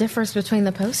differs. It differs between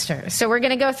the posters. So we're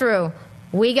going to go through.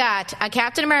 We got a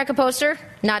Captain America poster,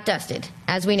 not dusted,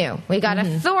 as we knew. We got a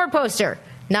Thor poster,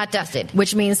 not dusted.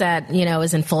 Which means that,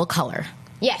 is in full color.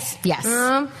 Yes. Yes.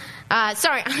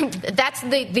 Sorry, that's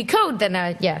the code then,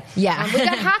 yeah. Yeah. We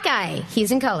got Hawkeye.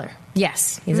 He's in color.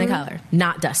 Yes, he's in color.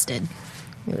 Not dusted.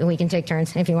 We can take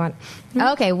turns if you want.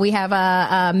 Okay, we have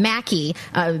Mackie,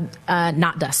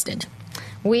 not dusted.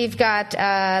 We've got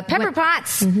Pepper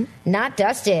Potts, not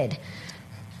dusted.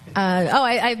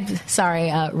 Sorry,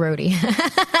 Rhodey.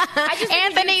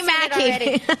 Anthony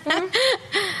Mackie.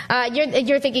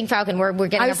 You're thinking Falcon. We're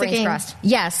getting our brains crossed.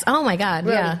 Yes. Oh my God.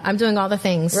 Rhodey. Yeah. I'm doing all the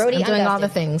things. Rhodey, I'm doing undusted. all the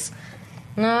things.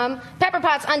 Pepper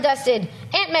Potts, undusted.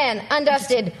 Ant-Man,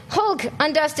 undusted. Hulk,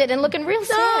 undusted and looking real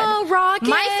sad. Oh, Rocket.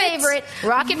 My favorite,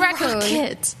 Rocket Raccoon.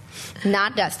 Rocket.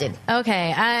 Not dusted.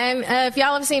 Okay. If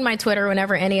y'all have seen my Twitter,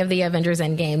 whenever any of the Avengers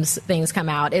Endgames things come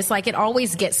out, it's like it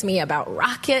always gets me about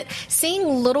Rocket. Seeing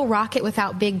little Rocket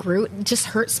without Big Groot just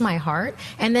hurts my heart.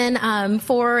 And then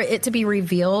for it to be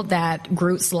revealed that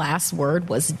Groot's last word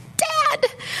was Dad.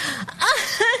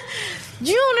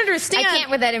 You don't understand. I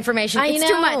can't with that information. It's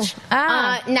too much.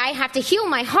 Now I have to heal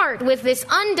my heart with this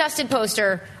undusted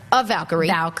poster of Valkyrie.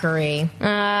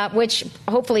 Which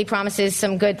hopefully promises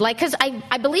some good, because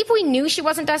I believe we knew she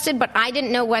wasn't dusted, but I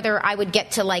didn't know whether I would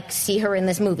get to see her in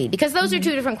this movie, because those are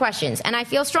two different questions, and I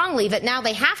feel strongly that now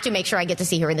they have to make sure I get to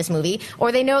see her in this movie,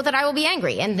 or they know that I will be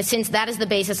angry, and since that is the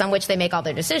basis on which they make all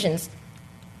their decisions,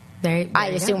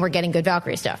 I assume we're getting good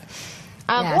Valkyrie stuff.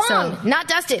 Wong, not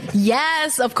dusted.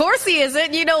 Yes, of course he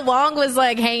isn't. Wong was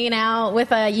hanging out with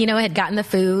had gotten the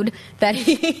food that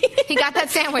he got that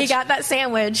sandwich. He got that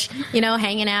sandwich,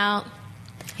 hanging out.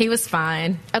 He was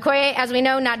fine. Okoye, as we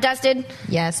know, not dusted.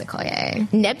 Yes,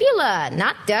 Okoye. Nebula,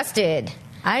 not dusted.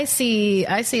 I see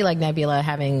Nebula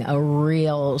having a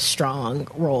real strong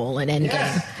role in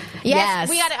Endgame. Yes.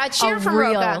 We got a cheer from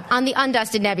Roka on the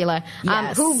undusted Nebula,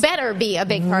 who better be a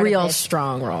big part of this. Real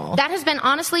strong role. That has been,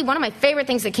 honestly, one of my favorite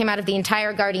things that came out of the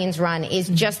entire Guardians run is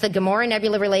just the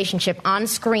Gamora-Nebula relationship on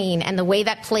screen and the way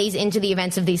that plays into the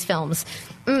events of these films.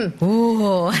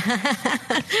 Ooh.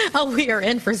 We are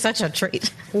in for such a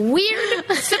treat.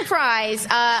 Weird surprise.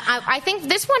 I think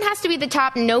this one has to be the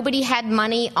top. Nobody had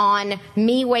money on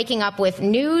me waking up with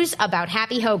news about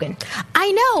Happy Hogan.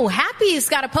 I know. Happy's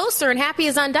got a poster and Happy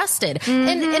is undusted.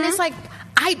 And it's like,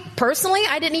 I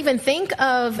didn't even think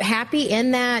of Happy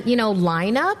in that,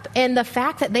 lineup. And the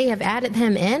fact that they have added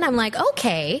him in, I'm like,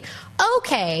 okay,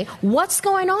 what's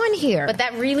going on here? But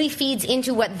that really feeds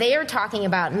into what they're talking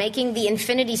about, making the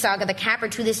Infinity Saga the capper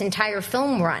to this entire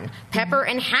film run. Pepper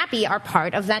and Happy are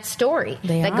part of that story.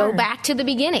 They go back to the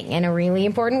beginning in a really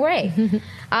important way.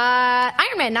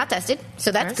 Iron Man, not dusted,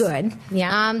 so that's good.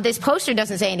 Yeah. This poster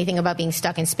doesn't say anything about being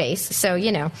stuck in space, so,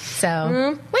 we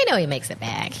know he makes it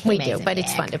back. We do, but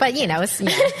it's fun to... But,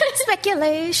 it's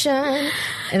speculation.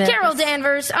 Carol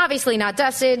Danvers, obviously not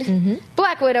dusted.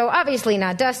 Black Widow, obviously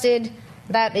not dusted.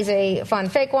 That is a fun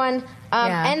fake one.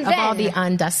 And then, of all the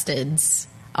undusteds,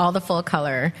 all the full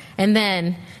color. And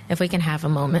then, if we can have a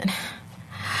moment.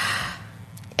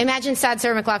 Imagine sad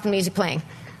Sarah McLachlan music playing.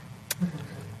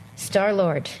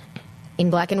 Star-Lord, in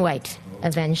black and white,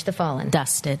 Avenge the Fallen.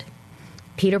 Dusted.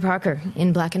 Peter Parker,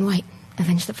 in black and white,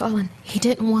 Avenge the Fallen. He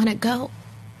didn't want to go.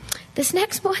 This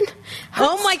next one.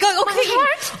 Oh my God. Okay. My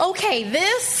heart. Okay.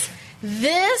 This.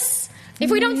 If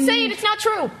we don't say it, it's not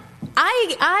true.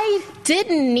 I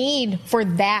didn't need for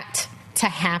that to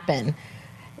happen.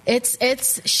 It's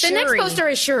Shuri. The next poster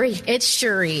is Shuri. It's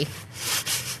Shuri.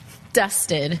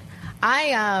 Dusted.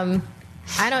 I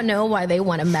don't know why they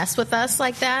want to mess with us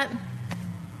like that.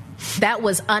 That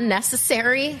was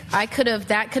unnecessary. That could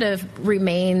have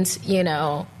remained,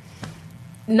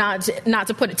 not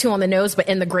to put it too on the nose, but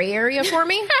in the gray area for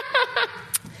me.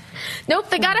 Nope,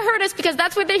 they gotta hurt us because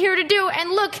that's what they're here to do.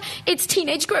 And look, it's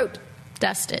Teenage Groot.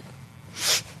 Dusted.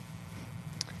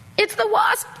 It's the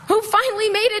Wasp who finally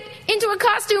made it into a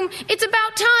costume. It's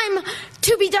about time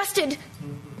to be dusted.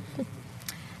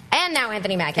 And now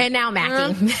Anthony Mackie. And now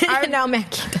Mackie. And now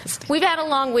Mackie dusted. We've had a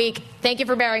long week. Thank you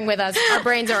for bearing with us. Our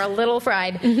brains are a little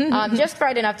fried. Just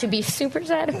fried enough to be super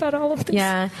sad about all of this.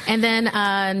 Yeah. And then,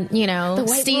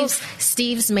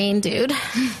 Steve's main dude.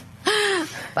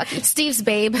 Bucky. Steve's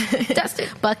babe. Dusted.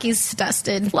 Bucky's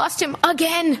dusted. Lost him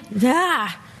again.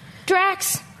 Yeah.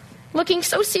 Drax, looking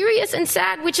so serious and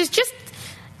sad, which is just,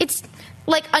 it's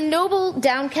like a noble,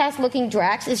 downcast-looking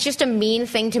Drax is just a mean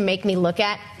thing to make me look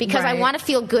at because I want to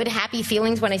feel good, happy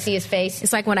feelings when I see his face.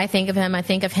 It's like when I think of him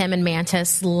and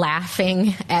Mantis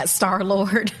laughing at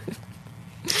Star-Lord.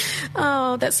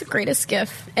 Oh, that's the greatest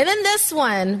gift. And then this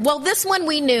one. Well, this one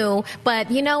we knew,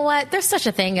 but you know what? There's such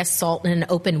a thing as salt in an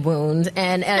open wound,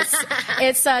 and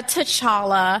it's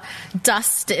T'Challa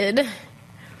dusted.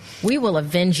 We will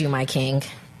avenge you, my king.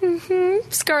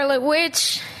 Scarlet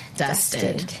Witch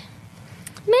dusted.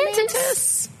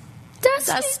 Mantis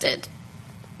dusted.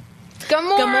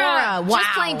 Gamora, wow. Just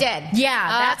plain dead.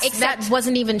 Yeah, that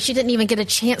wasn't even, she didn't even get a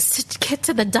chance to get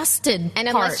to the dusted And part.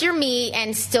 unless you're me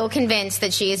and still convinced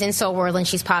that she is in Soul World and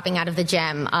she's popping out of the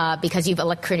gem because you've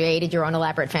created your own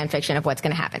elaborate fan fiction of what's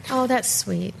going to happen. Oh, that's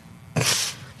sweet.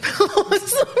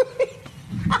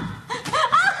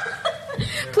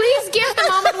 Please give the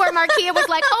moment where Markia was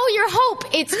like, oh, your hope.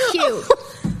 It's cute.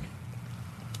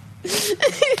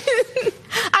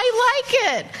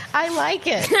 I like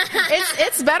it.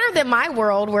 It's better than my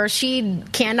world where she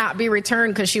cannot be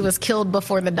returned because she was killed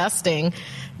before the dusting.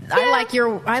 Yeah.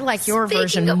 I like your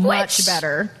version much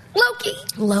better.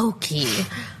 Loki.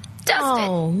 Dusted.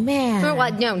 Oh man.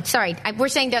 Well, no, sorry. We're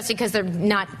saying dusted because they're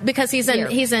not because he's in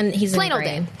plain old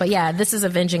gray. dead. But yeah, this is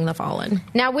Avenging the Fallen.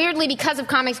 Now, weirdly, because of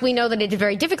comics, we know that it's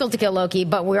very difficult to kill Loki,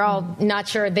 but we're all not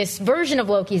sure this version of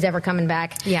Loki is ever coming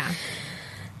back. Yeah.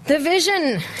 The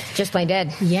Vision, just plain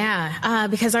dead. Yeah,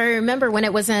 because I remember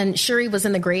when Shuri was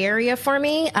in the gray area for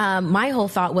me, my whole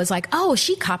thought was like, oh,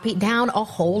 she copied down a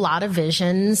whole lot of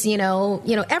Visions,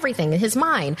 everything in his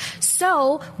mind.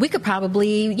 So we could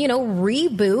probably,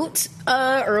 reboot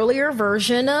an earlier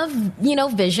version of,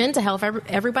 Vision to help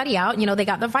everybody out. They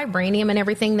got the vibranium and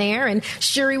everything there, and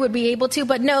Shuri would be able to,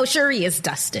 but no, Shuri is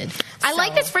dusted. I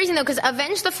like this phrasing, though, because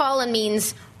Avenge the Fallen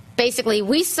means basically,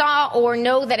 we saw or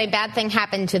know that a bad thing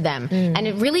happened to them. And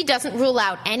it really doesn't rule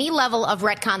out any level of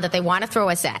retcon that they want to throw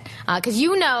us at. Because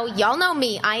y'all know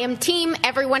me, I am team,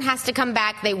 everyone has to come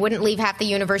back. They wouldn't leave half the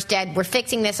universe dead. We're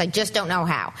fixing this, I just don't know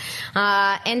how.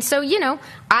 And so,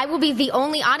 I will be the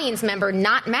only audience member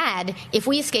not mad if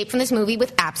we escape from this movie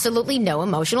with absolutely no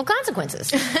emotional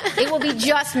consequences. It will be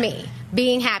just me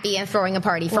being happy and throwing a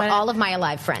party for all of my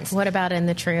alive friends. What about in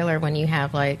the trailer when you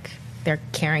have, they're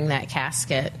carrying that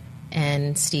casket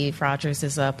and Steve Rogers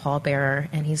is a pallbearer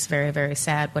and he's very, very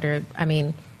sad.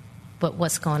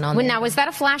 What's going on there? Now, was that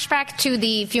a flashback to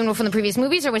the funeral from the previous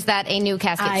movies, or was that a new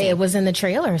casket scene? It was in the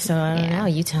trailer, so I don't know.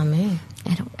 You tell me.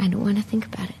 I don't want to think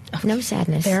about it. No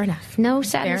sadness. Fair enough. No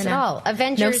sadness at all.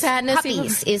 Avengers no sadness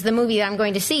Puppies is the movie that I'm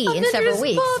going to see in several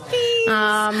weeks. Puppies.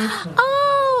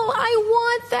 I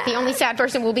want that. The only sad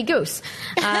person will be Goose.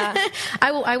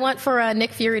 I want for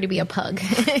Nick Fury to be a pug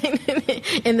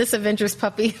in this Avengers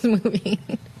Puppies movie.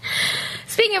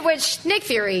 Speaking of which, Nick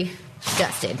Fury,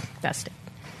 dusted.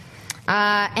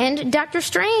 And Doctor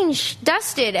Strange,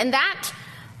 dusted. And that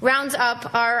rounds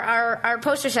up our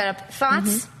poster setup.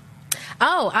 Thoughts?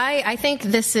 Oh, I think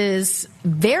this is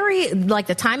very,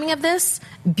 the timing of this,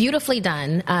 beautifully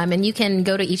done. And you can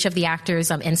go to each of the actors'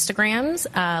 Instagrams,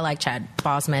 like Chad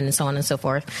Bosman and so on and so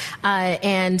forth.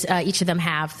 And each of them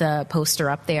have the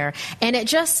poster up there. And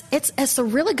it's a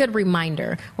really good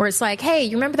reminder where it's like, hey,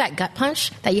 you remember that gut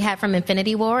punch that you had from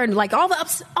Infinity War? And all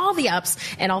the ups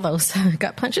and all those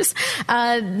gut punches.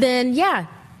 Then, yeah.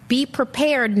 Be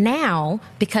prepared now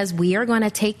because we are going to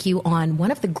take you on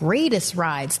one of the greatest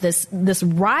rides, this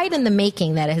ride in the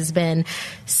making that has been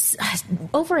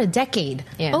over a decade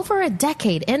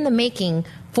in the making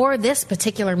for this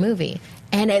particular movie.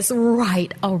 And it's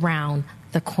right around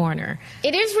the corner.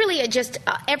 It is really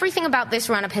everything about this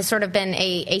run-up has sort of been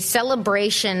a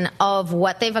celebration of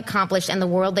what they've accomplished and the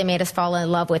world they made us fall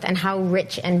in love with and how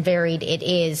rich and varied it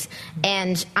is.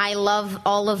 And I love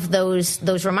all of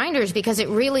those reminders because it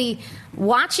really,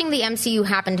 watching the MCU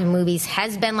happen to movies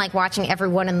has been like watching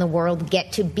everyone in the world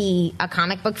get to be a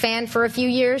comic book fan for a few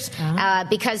years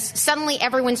because suddenly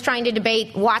everyone's trying to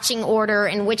debate watching order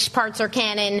and which parts are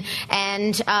canon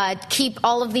and keep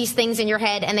all of these things in your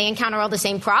head, and they encounter all this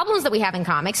same problems that we have in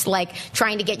comics, like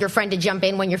trying to get your friend to jump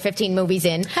in when you're 15 movies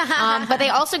in. But they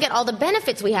also get all the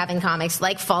benefits we have in comics,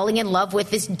 like falling in love with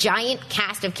this giant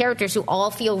cast of characters who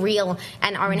all feel real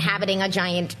and are inhabiting a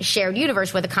giant shared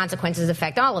universe where the consequences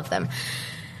affect all of them.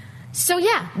 So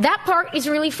yeah, that part is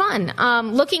really fun.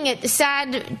 Looking at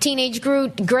sad teenage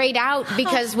Groot grayed out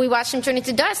because we watched him turn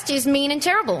into dust is mean and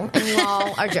terrible, and you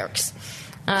all are jerks.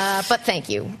 But thank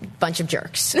you, bunch of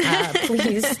jerks.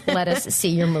 Please let us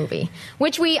see your movie,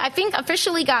 which I think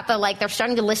officially got they're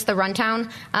starting to list the runtime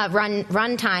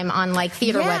on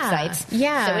theater websites.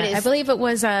 Yeah, so it is, I believe it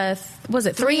was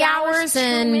it 3 hours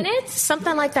and 2 minutes,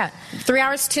 something like that. 3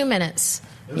 hours 2 minutes.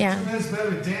 Yeah. 2 minutes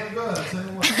better, damn good. I'll tell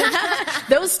you what.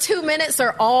 Those 2 minutes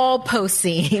are all post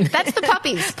scene. That's the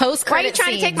puppies. Post credit. Why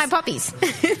are you trying to take my puppies?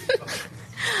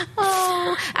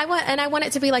 Oh, I want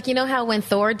it to be like, you know how when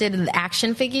Thor did the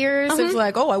action figures, it was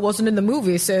like, I wasn't in the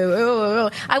movie, so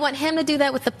I want him to do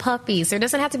that with the puppies. There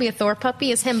doesn't have to be a Thor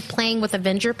puppy. It's him playing with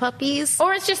Avenger puppies.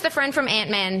 Or it's just the friend from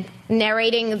Ant-Man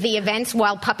narrating the events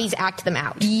while puppies act them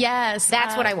out. Yes.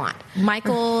 That's what I want.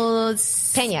 Michael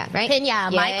Pena, right? Pena. Yeah.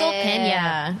 Michael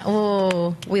Pena.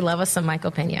 Oh, we love us some Michael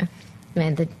Pena.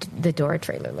 Man, the Dora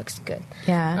trailer looks good.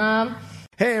 Yeah.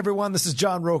 Hey everyone, this is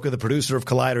John Roca, the producer of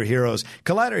Collider Heroes.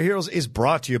 Collider Heroes is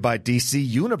brought to you by DC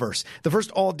Universe, the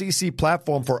first all-DC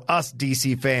platform for us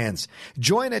DC fans.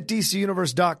 Join at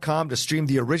DCUniverse.com to stream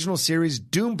the original series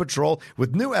Doom Patrol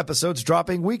with new episodes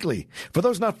dropping weekly. For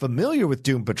those not familiar with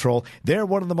Doom Patrol, they're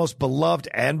one of the most beloved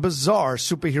and bizarre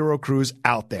superhero crews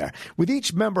out there, with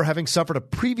each member having suffered a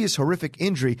previous horrific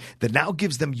injury that now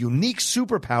gives them unique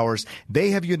superpowers.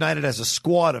 They have united as a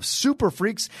squad of super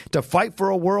freaks to fight for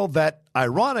a world that,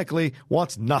 ironically,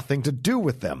 wants nothing to do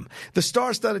with them. The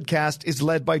star-studded cast is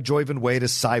led by Joyvan Wade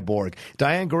as Cyborg,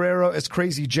 Diane Guerrero as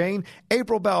Crazy Jane,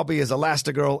 April Balby as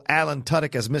Elastigirl, Alan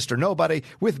Tudyk as Mr. Nobody,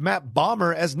 with Matt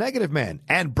Bomber as Negative Man,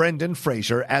 and Brendan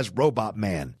Fraser as Robot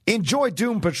Man. Enjoy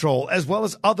Doom Patrol as well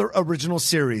as other original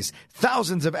series,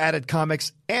 thousands of added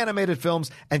comics, animated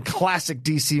films, and classic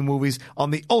DC movies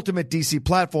on the ultimate DC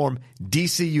platform,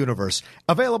 DC Universe,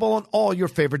 available on all your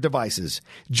favorite devices.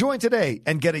 Join today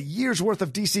and get a year's worth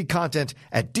of DC content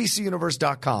at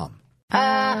DCUniverse.com.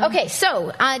 Okay,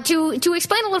 so to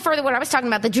explain a little further what I was talking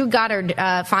about, the Drew Goddard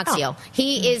font seal.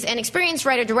 He is an experienced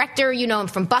writer-director. You know him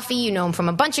from Buffy. You know him from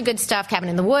a bunch of good stuff, Cabin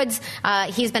in the Woods.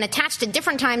 He's been attached at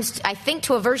different times, I think,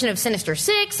 to a version of Sinister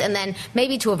Six and then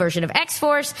maybe to a version of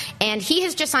X-Force. And he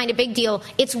has just signed a big deal.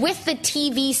 It's with the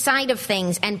TV side of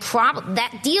things, and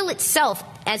that deal itself,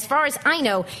 as far as I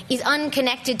know, is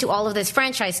unconnected to all of this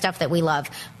franchise stuff that we love.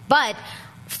 But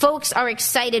folks are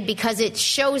excited because it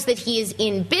shows that he is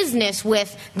in business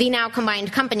with the now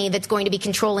combined company that's going to be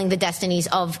controlling the destinies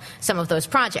of some of those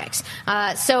projects.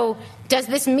 So does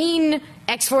this mean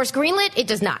X-Force greenlit? It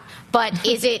does not. But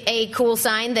is it a cool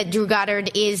sign that Drew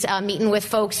Goddard is meeting with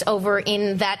folks over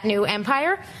in that new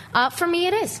empire? For me,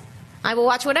 it is. I will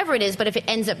watch whatever it is, but if it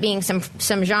ends up being some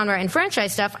genre and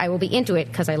franchise stuff, I will be into it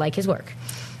because I like his work.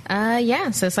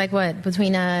 Yeah, so it's like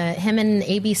between him and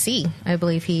ABC, I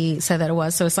believe he said that it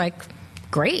was. So it's like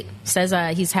great. Says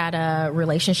he's had a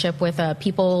relationship with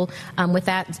people with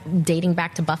that dating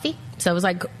back to Buffy. So it was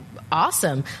like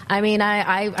awesome. I mean,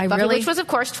 I Buffy, really, which was of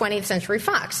course 20th Century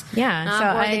Fox.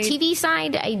 Yeah. So the TV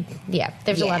side,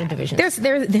 there's a lot of divisions.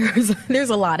 There's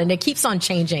a lot, and it keeps on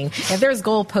changing. If there's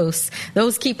goalposts,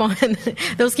 those keep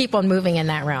on moving in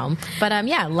that realm. But I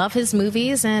love his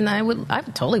movies, and I would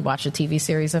totally watch a TV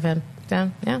series of him.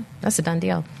 Yeah, that's a done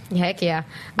deal. Heck yeah.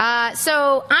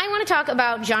 So I want to talk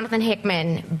about Jonathan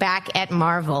Hickman back at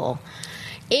Marvel.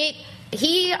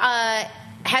 He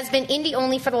has been indie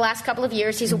only for the last couple of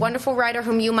years. He's a wonderful writer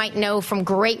whom you might know from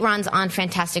great runs on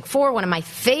Fantastic Four, one of my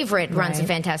favorite runs of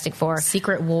Fantastic Four.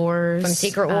 Secret Wars. From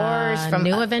Secret Wars. From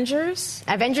New Avengers.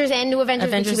 Avengers and New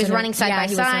Avengers, which he was running side by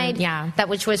side. That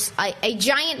which was a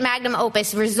giant magnum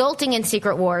opus resulting in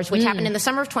Secret Wars, which happened in the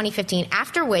summer of 2015,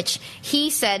 after which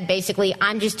he said, basically,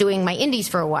 I'm just doing my indies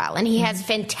for a while. And he has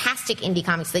fantastic indie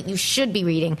comics that you should be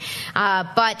reading.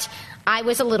 But I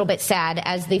was a little bit sad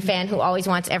as the fan who always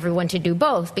wants everyone to do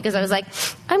both, because I was like,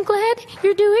 I'm glad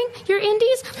you're doing your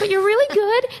indies, but you're really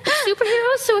good at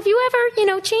superheroes, so if you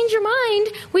ever, change your mind,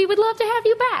 we would love to have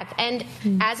you back. And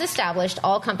as established,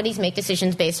 all companies make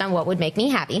decisions based on what would make me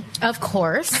happy. Of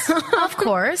course. Of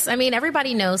course. I mean,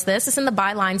 everybody knows this. It's in the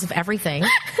bylines of everything.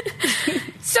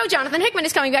 So Jonathan Hickman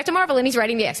is coming back to Marvel, and he's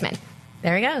writing the X-Men.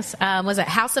 There he goes. Was it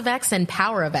House of X and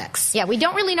Power of X? Yeah, we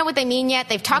don't really know what they mean yet.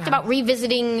 They've talked about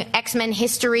revisiting X-Men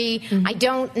history. Mm-hmm. I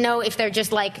don't know if they're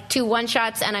just like 2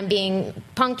 one-shots and I'm being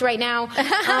punked right now.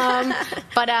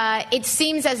 But it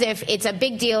seems as if it's a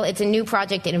big deal. It's a new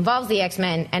project. It involves the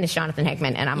X-Men and it's Jonathan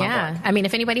Hickman, and I'm on board. I mean,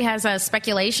 if anybody has a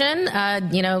speculation,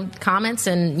 comments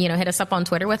and, hit us up on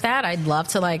Twitter with that. I'd love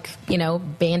to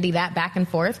bandy that back and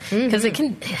forth because it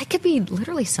could be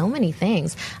literally so many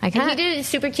things. He did a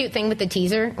super cute thing with the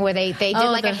teaser where they did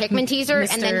like a Hickman teaser,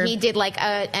 and then he did like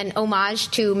an homage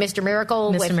to Mr.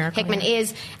 Miracle with Hickman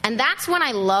is. And that's when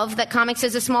I love that comics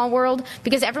is a small world,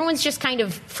 because everyone's just kind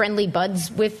of friendly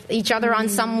buds with each other on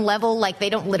some level. Like they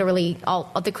don't literally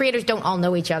the creators don't all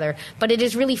know each other, but it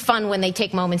is really fun when they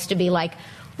take moments to be like,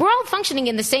 we're all functioning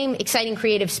in the same exciting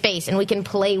creative space and we can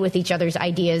play with each other's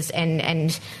ideas,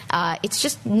 and it's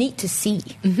just neat to see.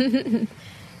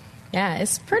 Yeah,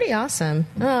 it's pretty awesome.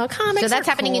 Oh, comics. So that's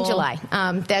are happening cool. in July.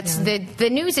 The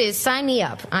news is sign me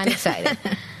up. I'm excited.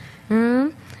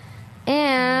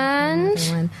 And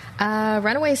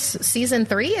Runaways season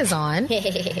 3 is on.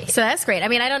 So that's great. I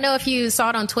mean, I don't know if you saw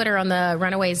it on Twitter on the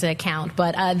Runaways account,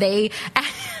 but they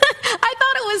I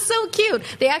thought it was so cute.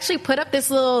 They actually put up this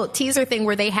little teaser thing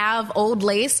where they have Old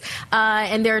Lace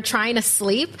and they're trying to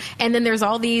sleep, and then there's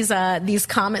all these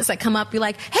comments that come up, be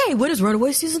like, hey, when is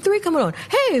Runaways season 3 coming on?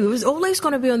 Hey, is Old Lace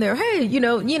going to be on there? Hey,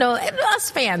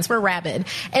 us fans, we're rabid.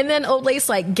 And then Old Lace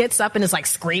gets up and is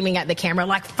screaming at the camera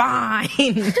like, fine,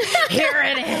 here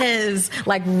it is,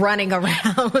 running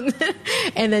around.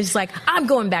 And then she's like, I'm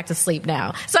going back to sleep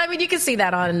now. So I mean, you can see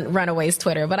that on Runaways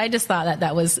Twitter, but I just thought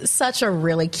that was such a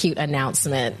really cute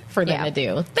announcement for them to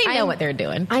do. They know what they're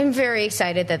doing. I'm very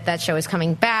excited that show is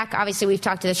coming back. Obviously, we've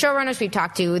talked to the showrunners, we've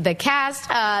talked to the cast.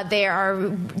 They are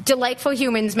delightful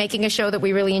humans making a show that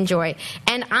we really enjoy.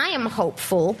 And I am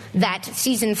hopeful that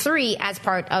season 3, as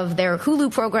part of their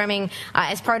Hulu programming,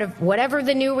 as part of whatever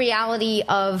the new reality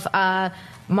of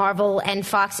Marvel and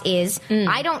Fox is.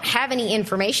 I don't have any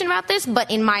information about this, but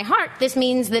in my heart, this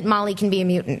means that Molly can be a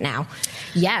mutant now.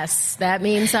 Yes, that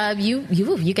means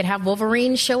you could have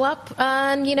Wolverine show up,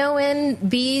 and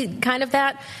be kind of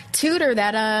that tutor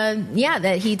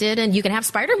that he did, and you can have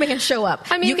Spider-Man show up.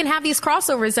 I mean, you can have these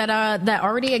crossovers that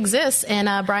already exist in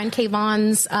Brian K.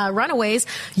 Vaughan's Runaways.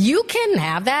 You can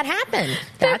have that happen.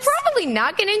 They're probably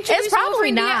not going to introduce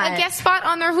Wolverine a guest spot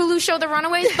on their Hulu show, The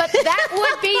Runaways, but that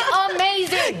would be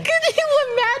amazing. Could you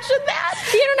imagine that?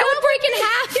 The internet would break in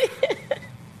half.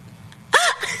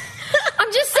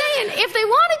 I'm just saying, if they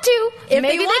wanted to,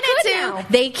 maybe they could.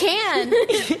 They can.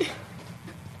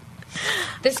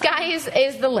 The sky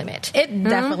is the limit. It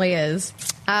definitely is.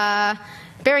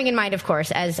 Bearing in mind, of course,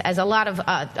 as a lot of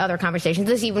other conversations,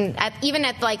 this even at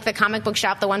the comic book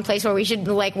shop, the one place where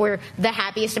we're the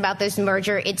happiest about this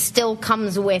merger, it still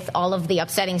comes with all of the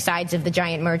upsetting sides of the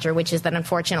giant merger, which is that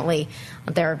unfortunately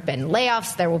there have been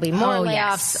layoffs, there will be more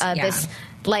layoffs. Yes.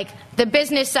 The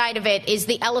business side of it is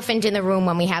the elephant in the room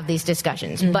when we have these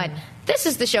discussions. But this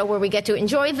is the show where we get to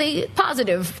enjoy the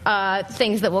positive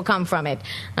things that will come from it,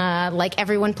 like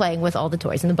everyone playing with all the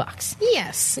toys in the box.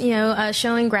 Yes,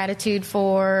 showing gratitude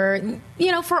for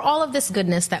all of this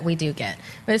goodness that we do get.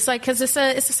 But it's because it's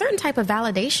a certain type of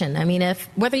validation. I mean,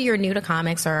 whether you're new to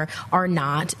comics or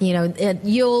not,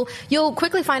 you'll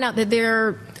quickly find out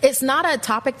that it's not a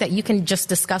topic that you can just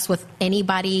discuss with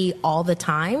anybody all the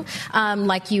time,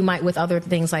 like you might with other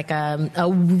things like a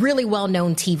really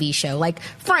well-known TV show like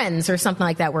Friends or something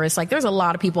like that, where it's there's a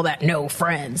lot of people that know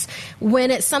Friends.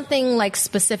 When it's something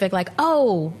specific,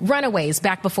 Runaways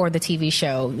back before the TV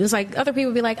show, it's other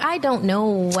people be like, I don't know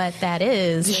what that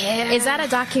is. Yeah. Is that a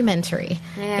documentary?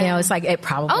 Yeah. It's it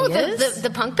probably is. The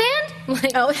punk band?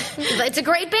 It's a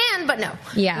great band, but no.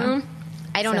 Yeah.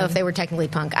 I don't know if they were technically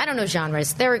punk. I don't know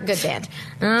genres. They're a good band.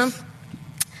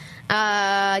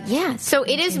 So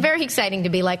it is very exciting to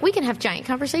be we can have giant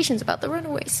conversations about the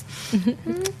Runaways.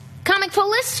 Comic pull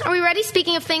list, are we ready?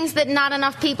 Speaking of things that not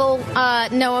enough people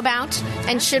know about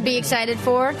and should be excited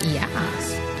for.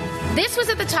 Yes. This was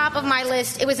at the top of my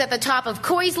list. It was at the top of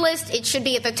Koi's list. It should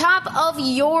be at the top of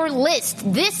your list.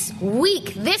 This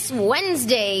week, this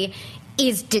Wednesday,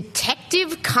 is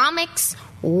Detective Comics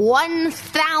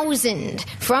 1000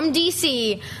 from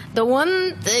DC. The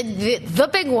one, the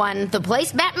big one, the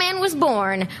place Batman was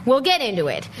born. We'll get into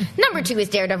it. Number 2 is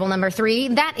Daredevil number 3.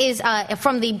 That is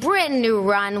from the brand new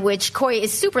run, which Koi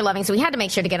is super loving, so we had to make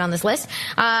sure to get on this list.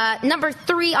 Number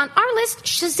 3 on our list,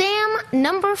 Shazam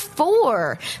number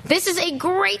 4. This is a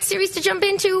great series to jump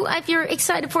into if you're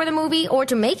excited for the movie, or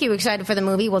to make you excited for the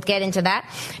movie. We'll get into that.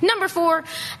 Number 4,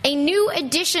 a new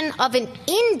edition of an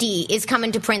indie is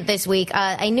coming to print this week.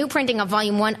 a new printing of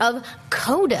Volume 1 of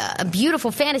Coda, a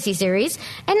beautiful fantasy series.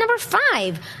 And number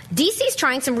 5, DC's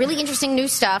trying some really interesting new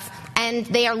stuff, and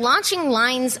they are launching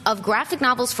lines of graphic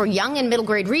novels for young and middle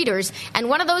grade readers. And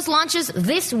one of those launches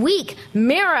this week,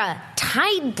 Mira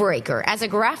Tidebreaker, as a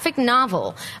graphic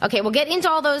novel. Okay, we'll get into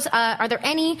all those. Are there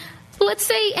any... Let's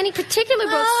say any particular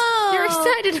books you're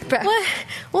excited about.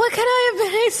 What could I have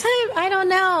been excited? I don't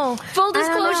know. Full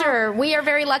disclosure, we are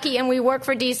very lucky and we work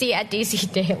for DC at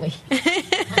DC Daily.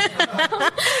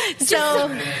 It's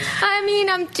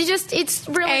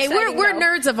really exciting. We're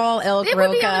nerds of all ilk, It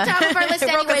would be on the top of our list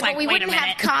anyway, but we wouldn't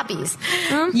have copies.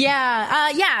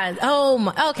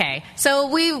 Okay. So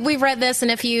we've read this, and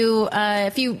if you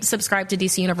subscribe to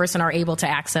DC Universe and are able to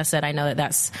access it, I know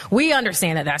we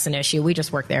understand that that's an issue. We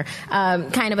just work there.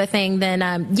 Kind of a thing, then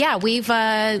we've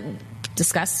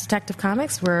discussed Detective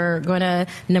Comics. We're going to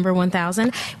number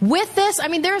 1000. With this, I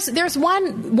mean, there's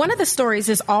one of the stories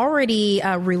is already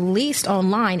released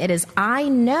online. It is I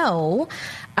Know,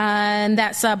 and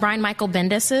that's Brian Michael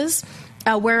Bendis's,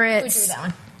 where it's... Who drew that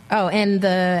one? Oh, and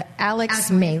the Alex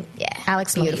May. Yeah,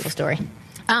 Alex beautiful May. story.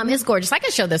 It's gorgeous. I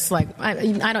can show this,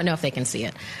 I don't know if they can see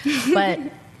it, but...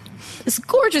 This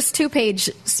gorgeous 2-page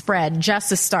spread just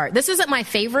to start. This isn't my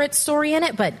favorite story in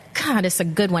it, but God, it's a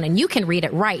good one. And you can read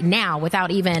it right now without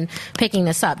even picking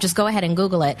this up. Just go ahead and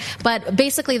Google it. But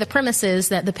basically the premise is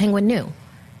that the Penguin knew.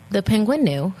 The Penguin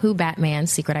knew who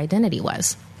Batman's secret identity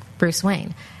was, Bruce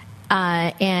Wayne.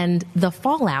 And the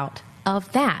fallout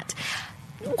of that.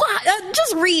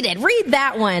 Just read it. Read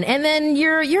that one. And then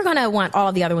you're going to want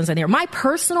all the other ones in there. My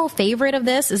personal favorite of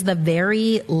this is the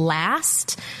very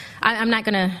last...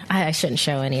 I shouldn't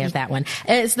show any of that one.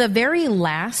 It's the very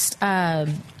last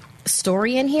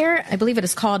story in here. I believe it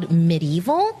is called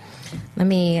Medieval. Let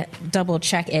me double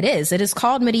check. It is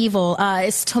called Medieval.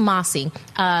 It's Tomasi,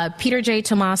 Peter J.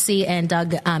 Tomasi and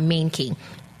Doug Mainke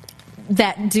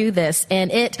that do this.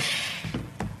 And it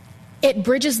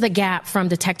bridges the gap from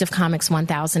Detective Comics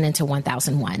 1000 into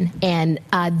 1001. And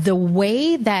the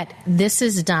way that this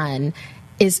is done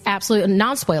is absolutely,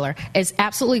 non-spoiler, is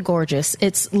absolutely gorgeous.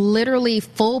 It's literally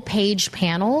full-page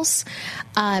panels,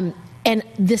 and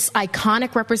this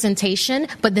iconic representation,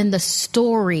 but then the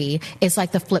story is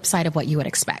like the flip side of what you would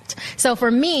expect. So for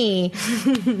me,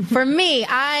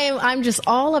 I'm just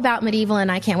all about Medieval,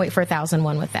 and I can't wait for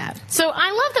 1001 with that. So I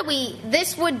love that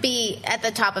this would be at the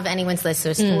top of anyone's list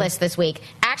this week.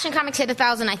 Action Comics hit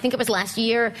 1,000. I think it was last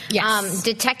year. Yes.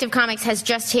 Detective Comics has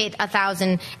just hit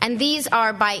 1,000, and these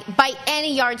are by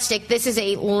any yardstick. This is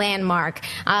a landmark.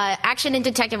 Action and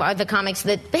Detective are the comics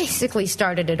that basically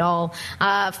started it all.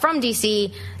 From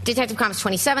DC, Detective Comics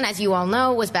 27, as you all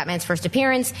know, was Batman's first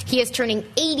appearance. He is turning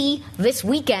 80 this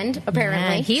weekend,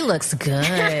 apparently. Yeah, he looks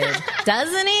good,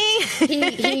 doesn't he?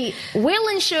 He will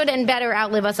and should and better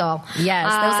outlive us all. Yes,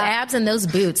 those abs and those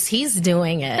boots, he's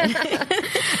doing it.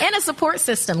 And a support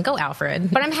system. Go,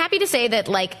 Alfred. But I'm happy to say that,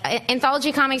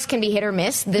 anthology comics can be hit or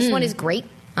miss. This one is great.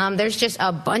 There's just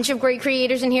a bunch of great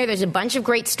creators in here. There's a bunch of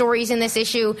great stories in this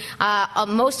issue.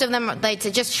 Most of them,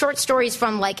 just short stories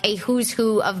from a who's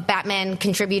who of Batman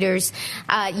contributors.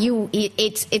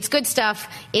 It's good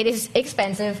stuff. It is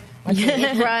expensive.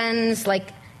 It runs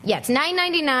it's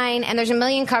 $9.99, and there's a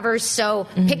million covers, so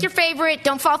pick your favorite.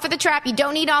 Don't fall for the trap. You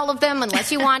don't need all of them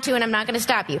unless you want to, and I'm not going to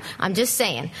stop you. I'm just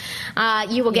saying.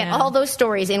 You will get all those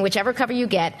stories in whichever cover you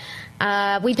get.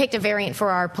 We picked a variant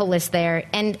for our pull list there,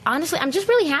 and honestly, I'm just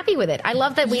really happy with it. I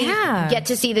love that we get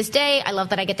to see this day. I love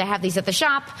that I get to have these at the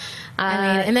shop.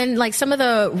 And then some of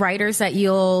the writers that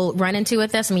you'll run into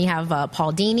with this, you have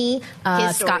Paul Dini,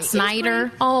 Scott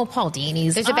Snyder. Oh, Paul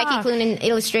Dini's. There's a Becky Cloonan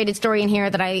illustrated story in here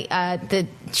that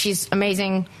she's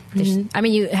amazing.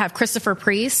 You have Christopher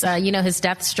Priest, his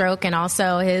Deathstroke, and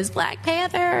also his Black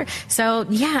Panther. So,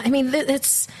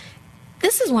 this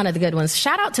is one of the good ones.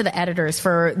 Shout out to the editors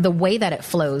for the way that it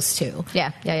flows, too.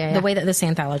 Yeah. The way that this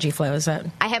anthology flows. I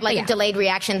had a delayed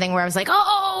reaction thing where I was like,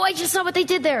 oh, I just saw what they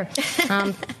did there.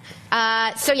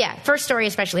 First story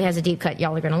especially has a deep cut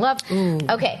y'all are going to love. Ooh.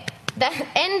 Okay. The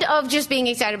end of just being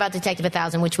excited about Detective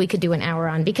 1000, which we could do an hour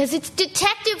on, because it's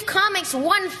Detective Comics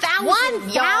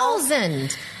 1000.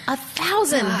 1,000.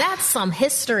 1,000. That's some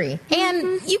history.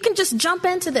 And you can just jump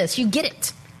into this. You get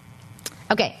it.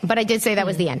 Okay, but I did say that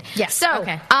was the end. Yes. So,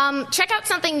 okay. Check out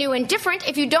something new and different.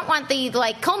 If you don't want the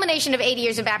culmination of 80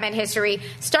 years of Batman history,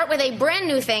 start with a brand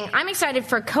new thing. I'm excited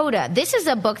for Coda. This is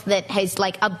a book that has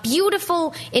a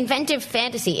beautiful, inventive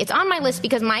fantasy. It's on my list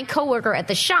because my coworker at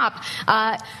the shop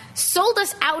sold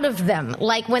us out of them.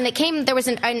 When they came, there was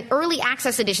an early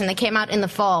access edition that came out in the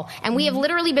fall, and we have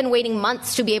literally been waiting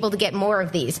months to be able to get more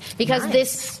of these because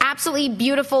this absolutely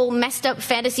beautiful, messed up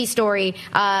fantasy story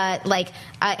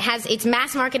has its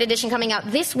mass market edition coming out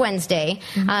this Wednesday.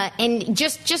 And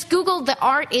just Google, the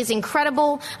art is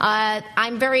incredible.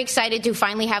 I'm very excited to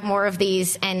finally have more of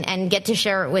these and get to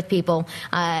share it with people.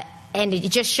 And it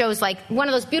just shows one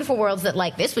of those beautiful worlds that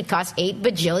this would cost $8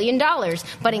 bajillion.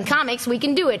 But in comics, we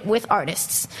can do it with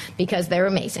artists because they're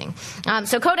amazing.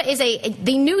 So Coda is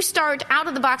the new start,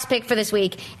 out-of-the-box pick for this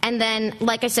week. And then,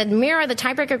 like I said, Mira, the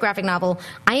Tiebreaker graphic novel,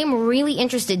 I am really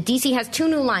interested. DC has 2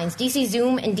 new lines, DC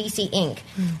Zoom and DC Ink.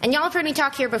 And y'all have heard me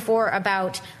talk here before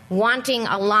about wanting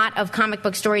a lot of comic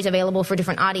book stories available for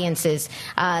different audiences.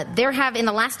 There have, in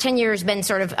the last 10 years, been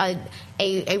sort of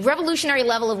a revolutionary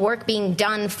level of work being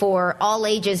done for all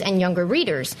ages and younger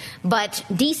readers. But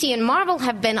DC and Marvel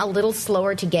have been a little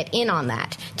slower to get in on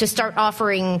that, to start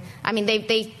offering. I mean,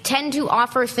 they tend to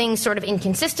offer things sort of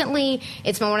inconsistently.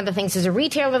 It's been one of the things as a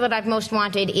retailer that I've most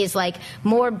wanted is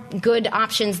more good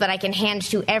options that I can hand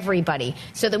to everybody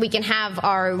so that we can have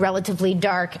our relatively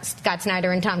dark Scott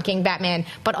Snyder and Tom King Batman,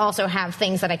 but also have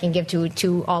things that I can give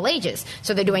to all ages.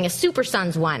 So they're doing a Super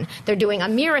Sons one. They're doing a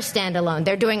Mira standalone.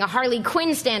 They're doing a Harley Quinn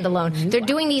standalone. They're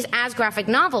doing these as graphic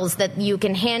novels that you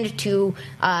can hand to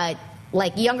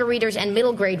younger readers and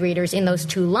middle grade readers in those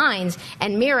 2 lines,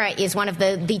 and Mira is one of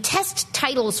the test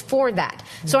titles for that.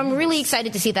 So I'm really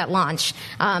excited to see that launch.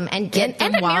 And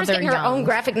that Mira's getting her own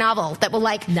graphic novel that will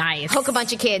hook a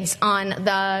bunch of kids on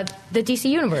the DC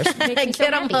universe. Get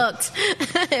them hooked.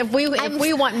 if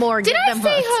we want more, get them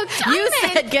hooked. You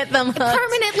said get them hooked.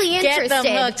 Permanently interested. Get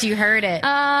them hooked. You heard it.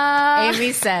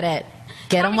 Amy said it.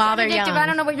 Get them while they're young. I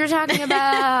don't know what you're talking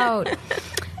about.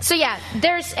 So yeah,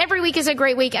 every week is a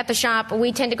great week at the shop.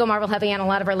 We tend to go Marvel heavy on a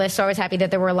lot of our lists, so I was happy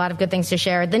that there were a lot of good things to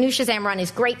share. The new Shazam run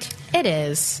is great. It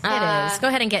is. Go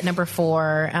ahead and get number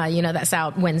 4. That's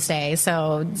out Wednesday.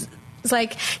 So it's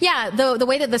the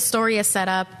way that the story is set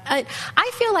up,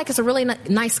 I feel like it's a really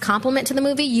nice compliment to the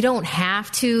movie. You don't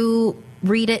have to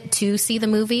read it to see the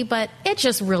movie, but it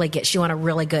just really gets you on a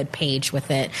really good page with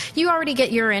it. You already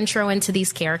get your intro into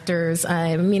these characters.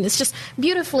 I mean, it's just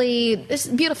beautifully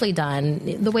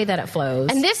done, the way that it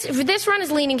flows. And this run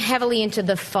is leaning heavily into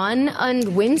the fun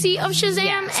and whimsy of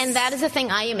Shazam, and that is a thing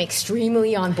I am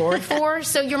extremely on board for.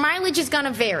 So your mileage is going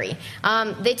to vary.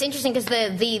 It's interesting because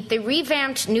the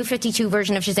revamped New 52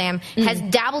 version of Shazam has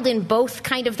dabbled in both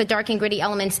kind of the dark and gritty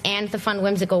elements and the fun,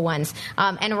 whimsical ones.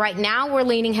 And right now we're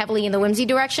leaning heavily in the whimsy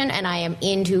direction, and I am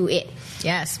into it.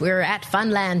 Yes, we're at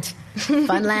Funland.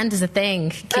 Funland is a thing.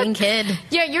 King Kid.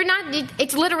 Yeah, you're not.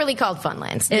 It's literally called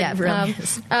Funland. It really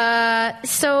is.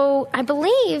 So I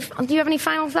believe. Do you have any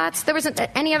final thoughts? There wasn't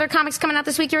any other comics coming out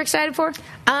this week you're excited for?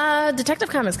 Detective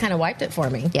Comics kind of wiped it for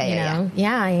me. Yeah.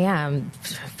 I'm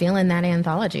feeling that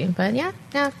anthology, but yeah.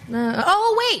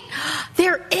 Oh wait,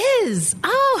 there is.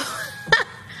 Oh.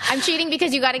 I'm cheating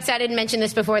because you got excited and mentioned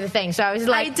this before the thing, so I was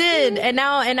like, I did, and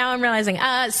now I'm realizing.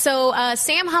 So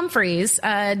Sam Humphries,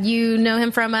 you know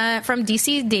him from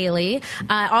DC Daily.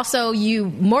 Also, you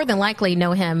more than likely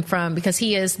know him because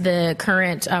he is the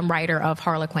current writer of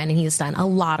Harlequin, and he's done a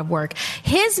lot of work.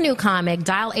 His new comic,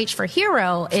 Dial H for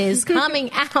Hero, is coming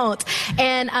out,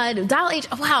 and Dial H.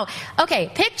 Wow.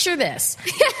 Okay, picture this.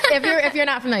 if you're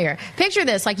not familiar, picture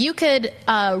this. You could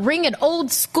ring an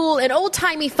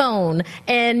old-timey phone,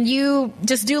 and you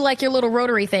just do your little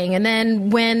rotary thing, and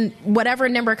then when whatever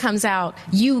number comes out,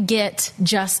 you get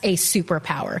just a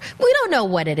superpower. We don't know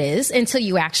what it is until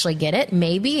you actually get it.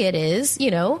 Maybe it is,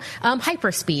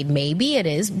 hyperspeed. Maybe it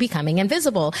is becoming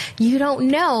invisible. You don't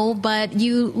know, but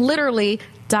you literally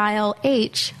dial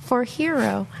H for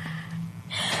hero.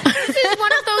 This is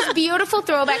one of those beautiful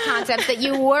throwback concepts that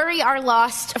you worry are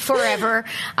lost forever.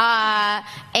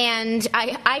 And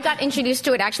I got introduced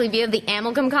to it actually via the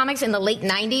Amalgam comics in the late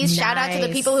 90s. Nice. Shout out to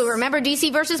the people who remember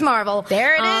DC versus Marvel.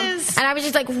 There it is. And I was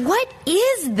just like, what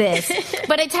is this?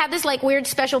 But it's had this weird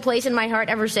special place in my heart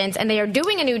ever since. And they are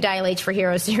doing a new Dial H for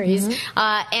Hero series.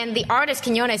 And the artist,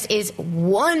 Quinones, is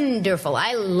wonderful.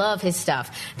 I love his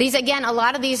stuff. A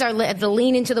lot of these are the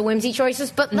lean into the whimsy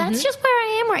choices, but that's just where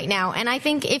I am right now. And I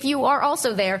think if you are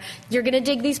also there, you're going to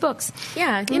dig these books.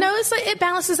 Yeah, you know, it's like it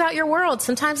balances out your world.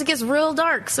 Sometimes it gets real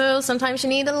dark, so sometimes you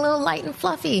need a little light and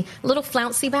fluffy, a little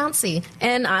flouncy bouncy,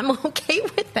 and I'm okay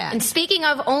with that. And speaking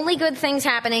of only good things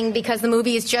happening because the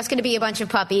movie is just going to be a bunch of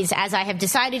puppies, as I have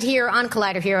decided here on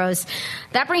Collider Heroes,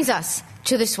 that brings us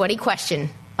to the sweaty question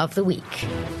of the week,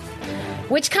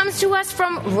 which comes to us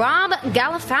from Rob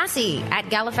Galafassi at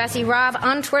Galafassi Rob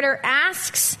on Twitter.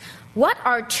 Asks, what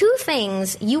are 2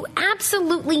 things you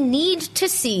absolutely need to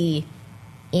see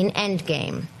in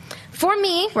Endgame? For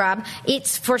me, Rob,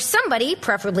 it's for somebody,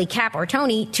 preferably Cap or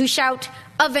Tony, to shout,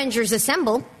 Avengers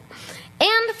Assemble,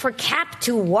 and for Cap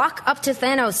to walk up to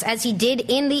Thanos as he did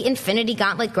in the Infinity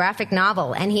Gauntlet graphic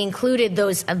novel. And he included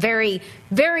those very,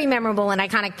 very memorable and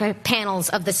iconic panels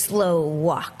of the slow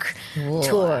walk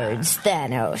towards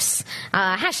Thanos.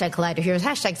 Hashtag Collider Heroes,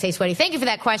 hashtag Stay Sweaty. Thank you for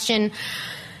that question.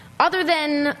 Other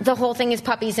than the whole thing is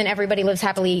puppies and everybody lives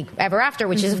happily ever after,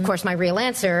 which is, of course, my real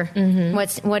answer,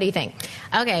 what do you think?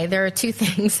 Okay, there are 2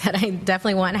 things that I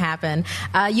definitely want to happen.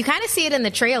 You kind of see it in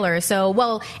the trailer. So,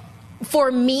 well,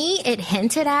 for me, it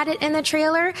hinted at it in the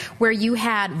trailer where you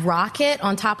had Rocket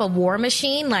on top of War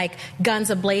Machine, like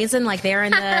guns a-blazing, like they're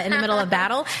in the middle of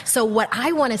battle. So what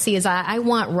I want to see is I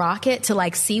want Rocket to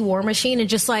like see War Machine and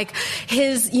just like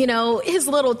his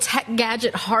little tech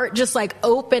gadget heart just like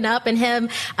open up and him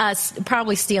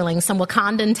probably stealing some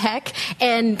Wakandan tech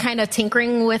and kind of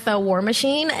tinkering with a War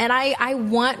Machine. And I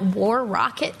want War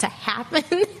Rocket to happen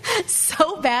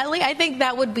so badly. I think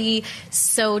that would be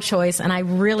so choice, and I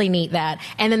really need that.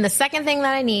 And then the second thing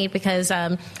that I need, because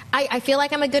I feel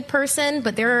like I'm a good person,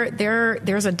 but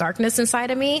there's a darkness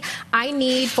inside of me. I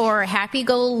need for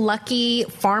happy-go-lucky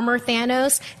farmer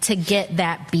Thanos to get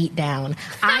that beat down.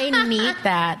 I need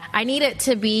that. I need it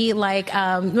to be like,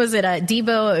 was it a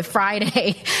Debo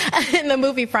Friday in the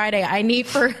movie Friday? I need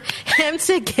for him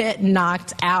to get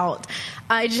knocked out.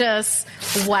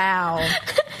 Wow.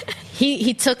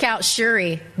 He took out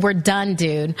Shuri. We're done,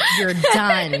 dude. You're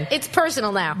done. It's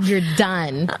personal now. You're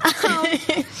done.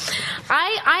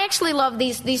 I actually love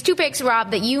these 2 picks, Rob,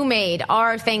 that you made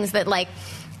are things that, like,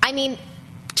 I mean,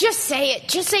 just say it.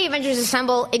 Just say Avengers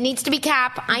Assemble. It needs to be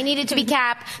Cap. I need it to be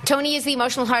Cap. Tony is the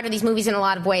emotional heart of these movies in a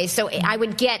lot of ways, so I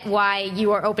would get why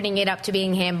you are opening it up to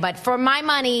being him. But for my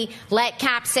money, let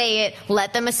Cap say it.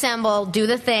 Let them assemble. Do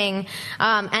the thing.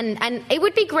 And it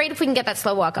would be great if we can get that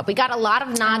slow walk up. We got a lot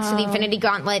of nods to the Infinity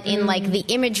Gauntlet in, like, the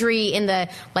imagery, in the,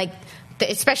 like,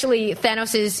 especially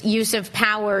Thanos' use of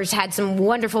powers had some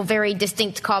wonderful, very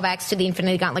distinct callbacks to the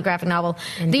Infinity Gauntlet graphic novel.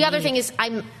 Indeed. The other thing is,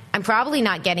 I'm probably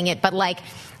not getting it, but, like,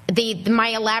 my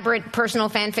elaborate personal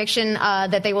fan fiction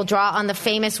that they will draw on the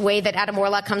famous way that Adam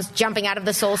Warlock comes jumping out of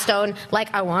the Soul Stone.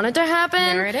 Like, I want it to happen.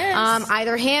 There it is.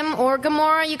 Either him or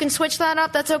Gamora. You can switch that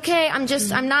up. That's okay. I'm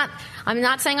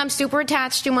not saying I'm super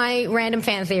attached to my random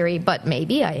fan theory, but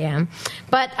maybe I am.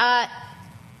 But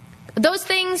those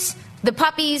things, the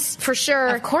puppies, for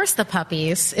sure. Of course the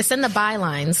puppies. It's in the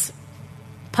bylines.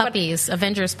 Puppies,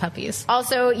 Avengers puppies.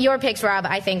 Also, your picks, Rob,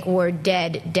 I think were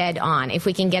dead on. If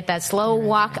we can get that slow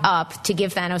walk up to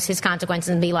give Thanos his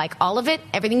consequences and be like, all of it,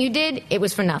 everything you did, it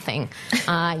was for nothing.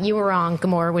 You were wrong.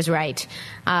 Gamora was right.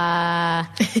 I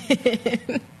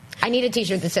need a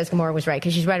T-shirt that says Gamora was right,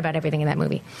 because she's right about everything in that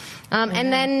movie.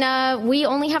 And then we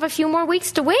only have a few more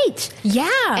weeks to wait. Yeah.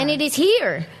 And it is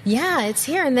here. Yeah, it's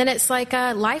here. And then it's like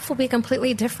life will be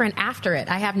completely different after it.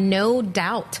 I have no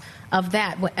doubt of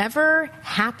that. Whatever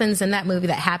happens in that movie,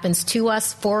 that happens to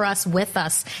us, for us, with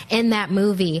us in that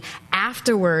movie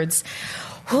afterwards,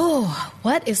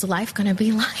 what is life going to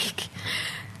be like?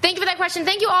 Thank you for that question.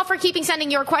 Thank you all for keeping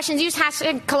sending your questions. Use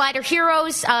hashtag Collider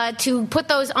Heroes to put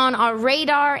those on our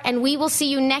radar, and we will see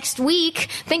you next week.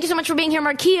 Thank you so much for being here,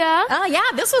 Markia. Oh, yeah,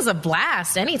 this was a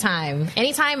blast. Anytime,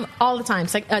 all the time.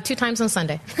 It's like 2 times on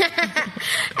Sunday.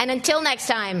 And until next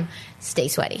time, stay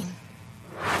sweaty.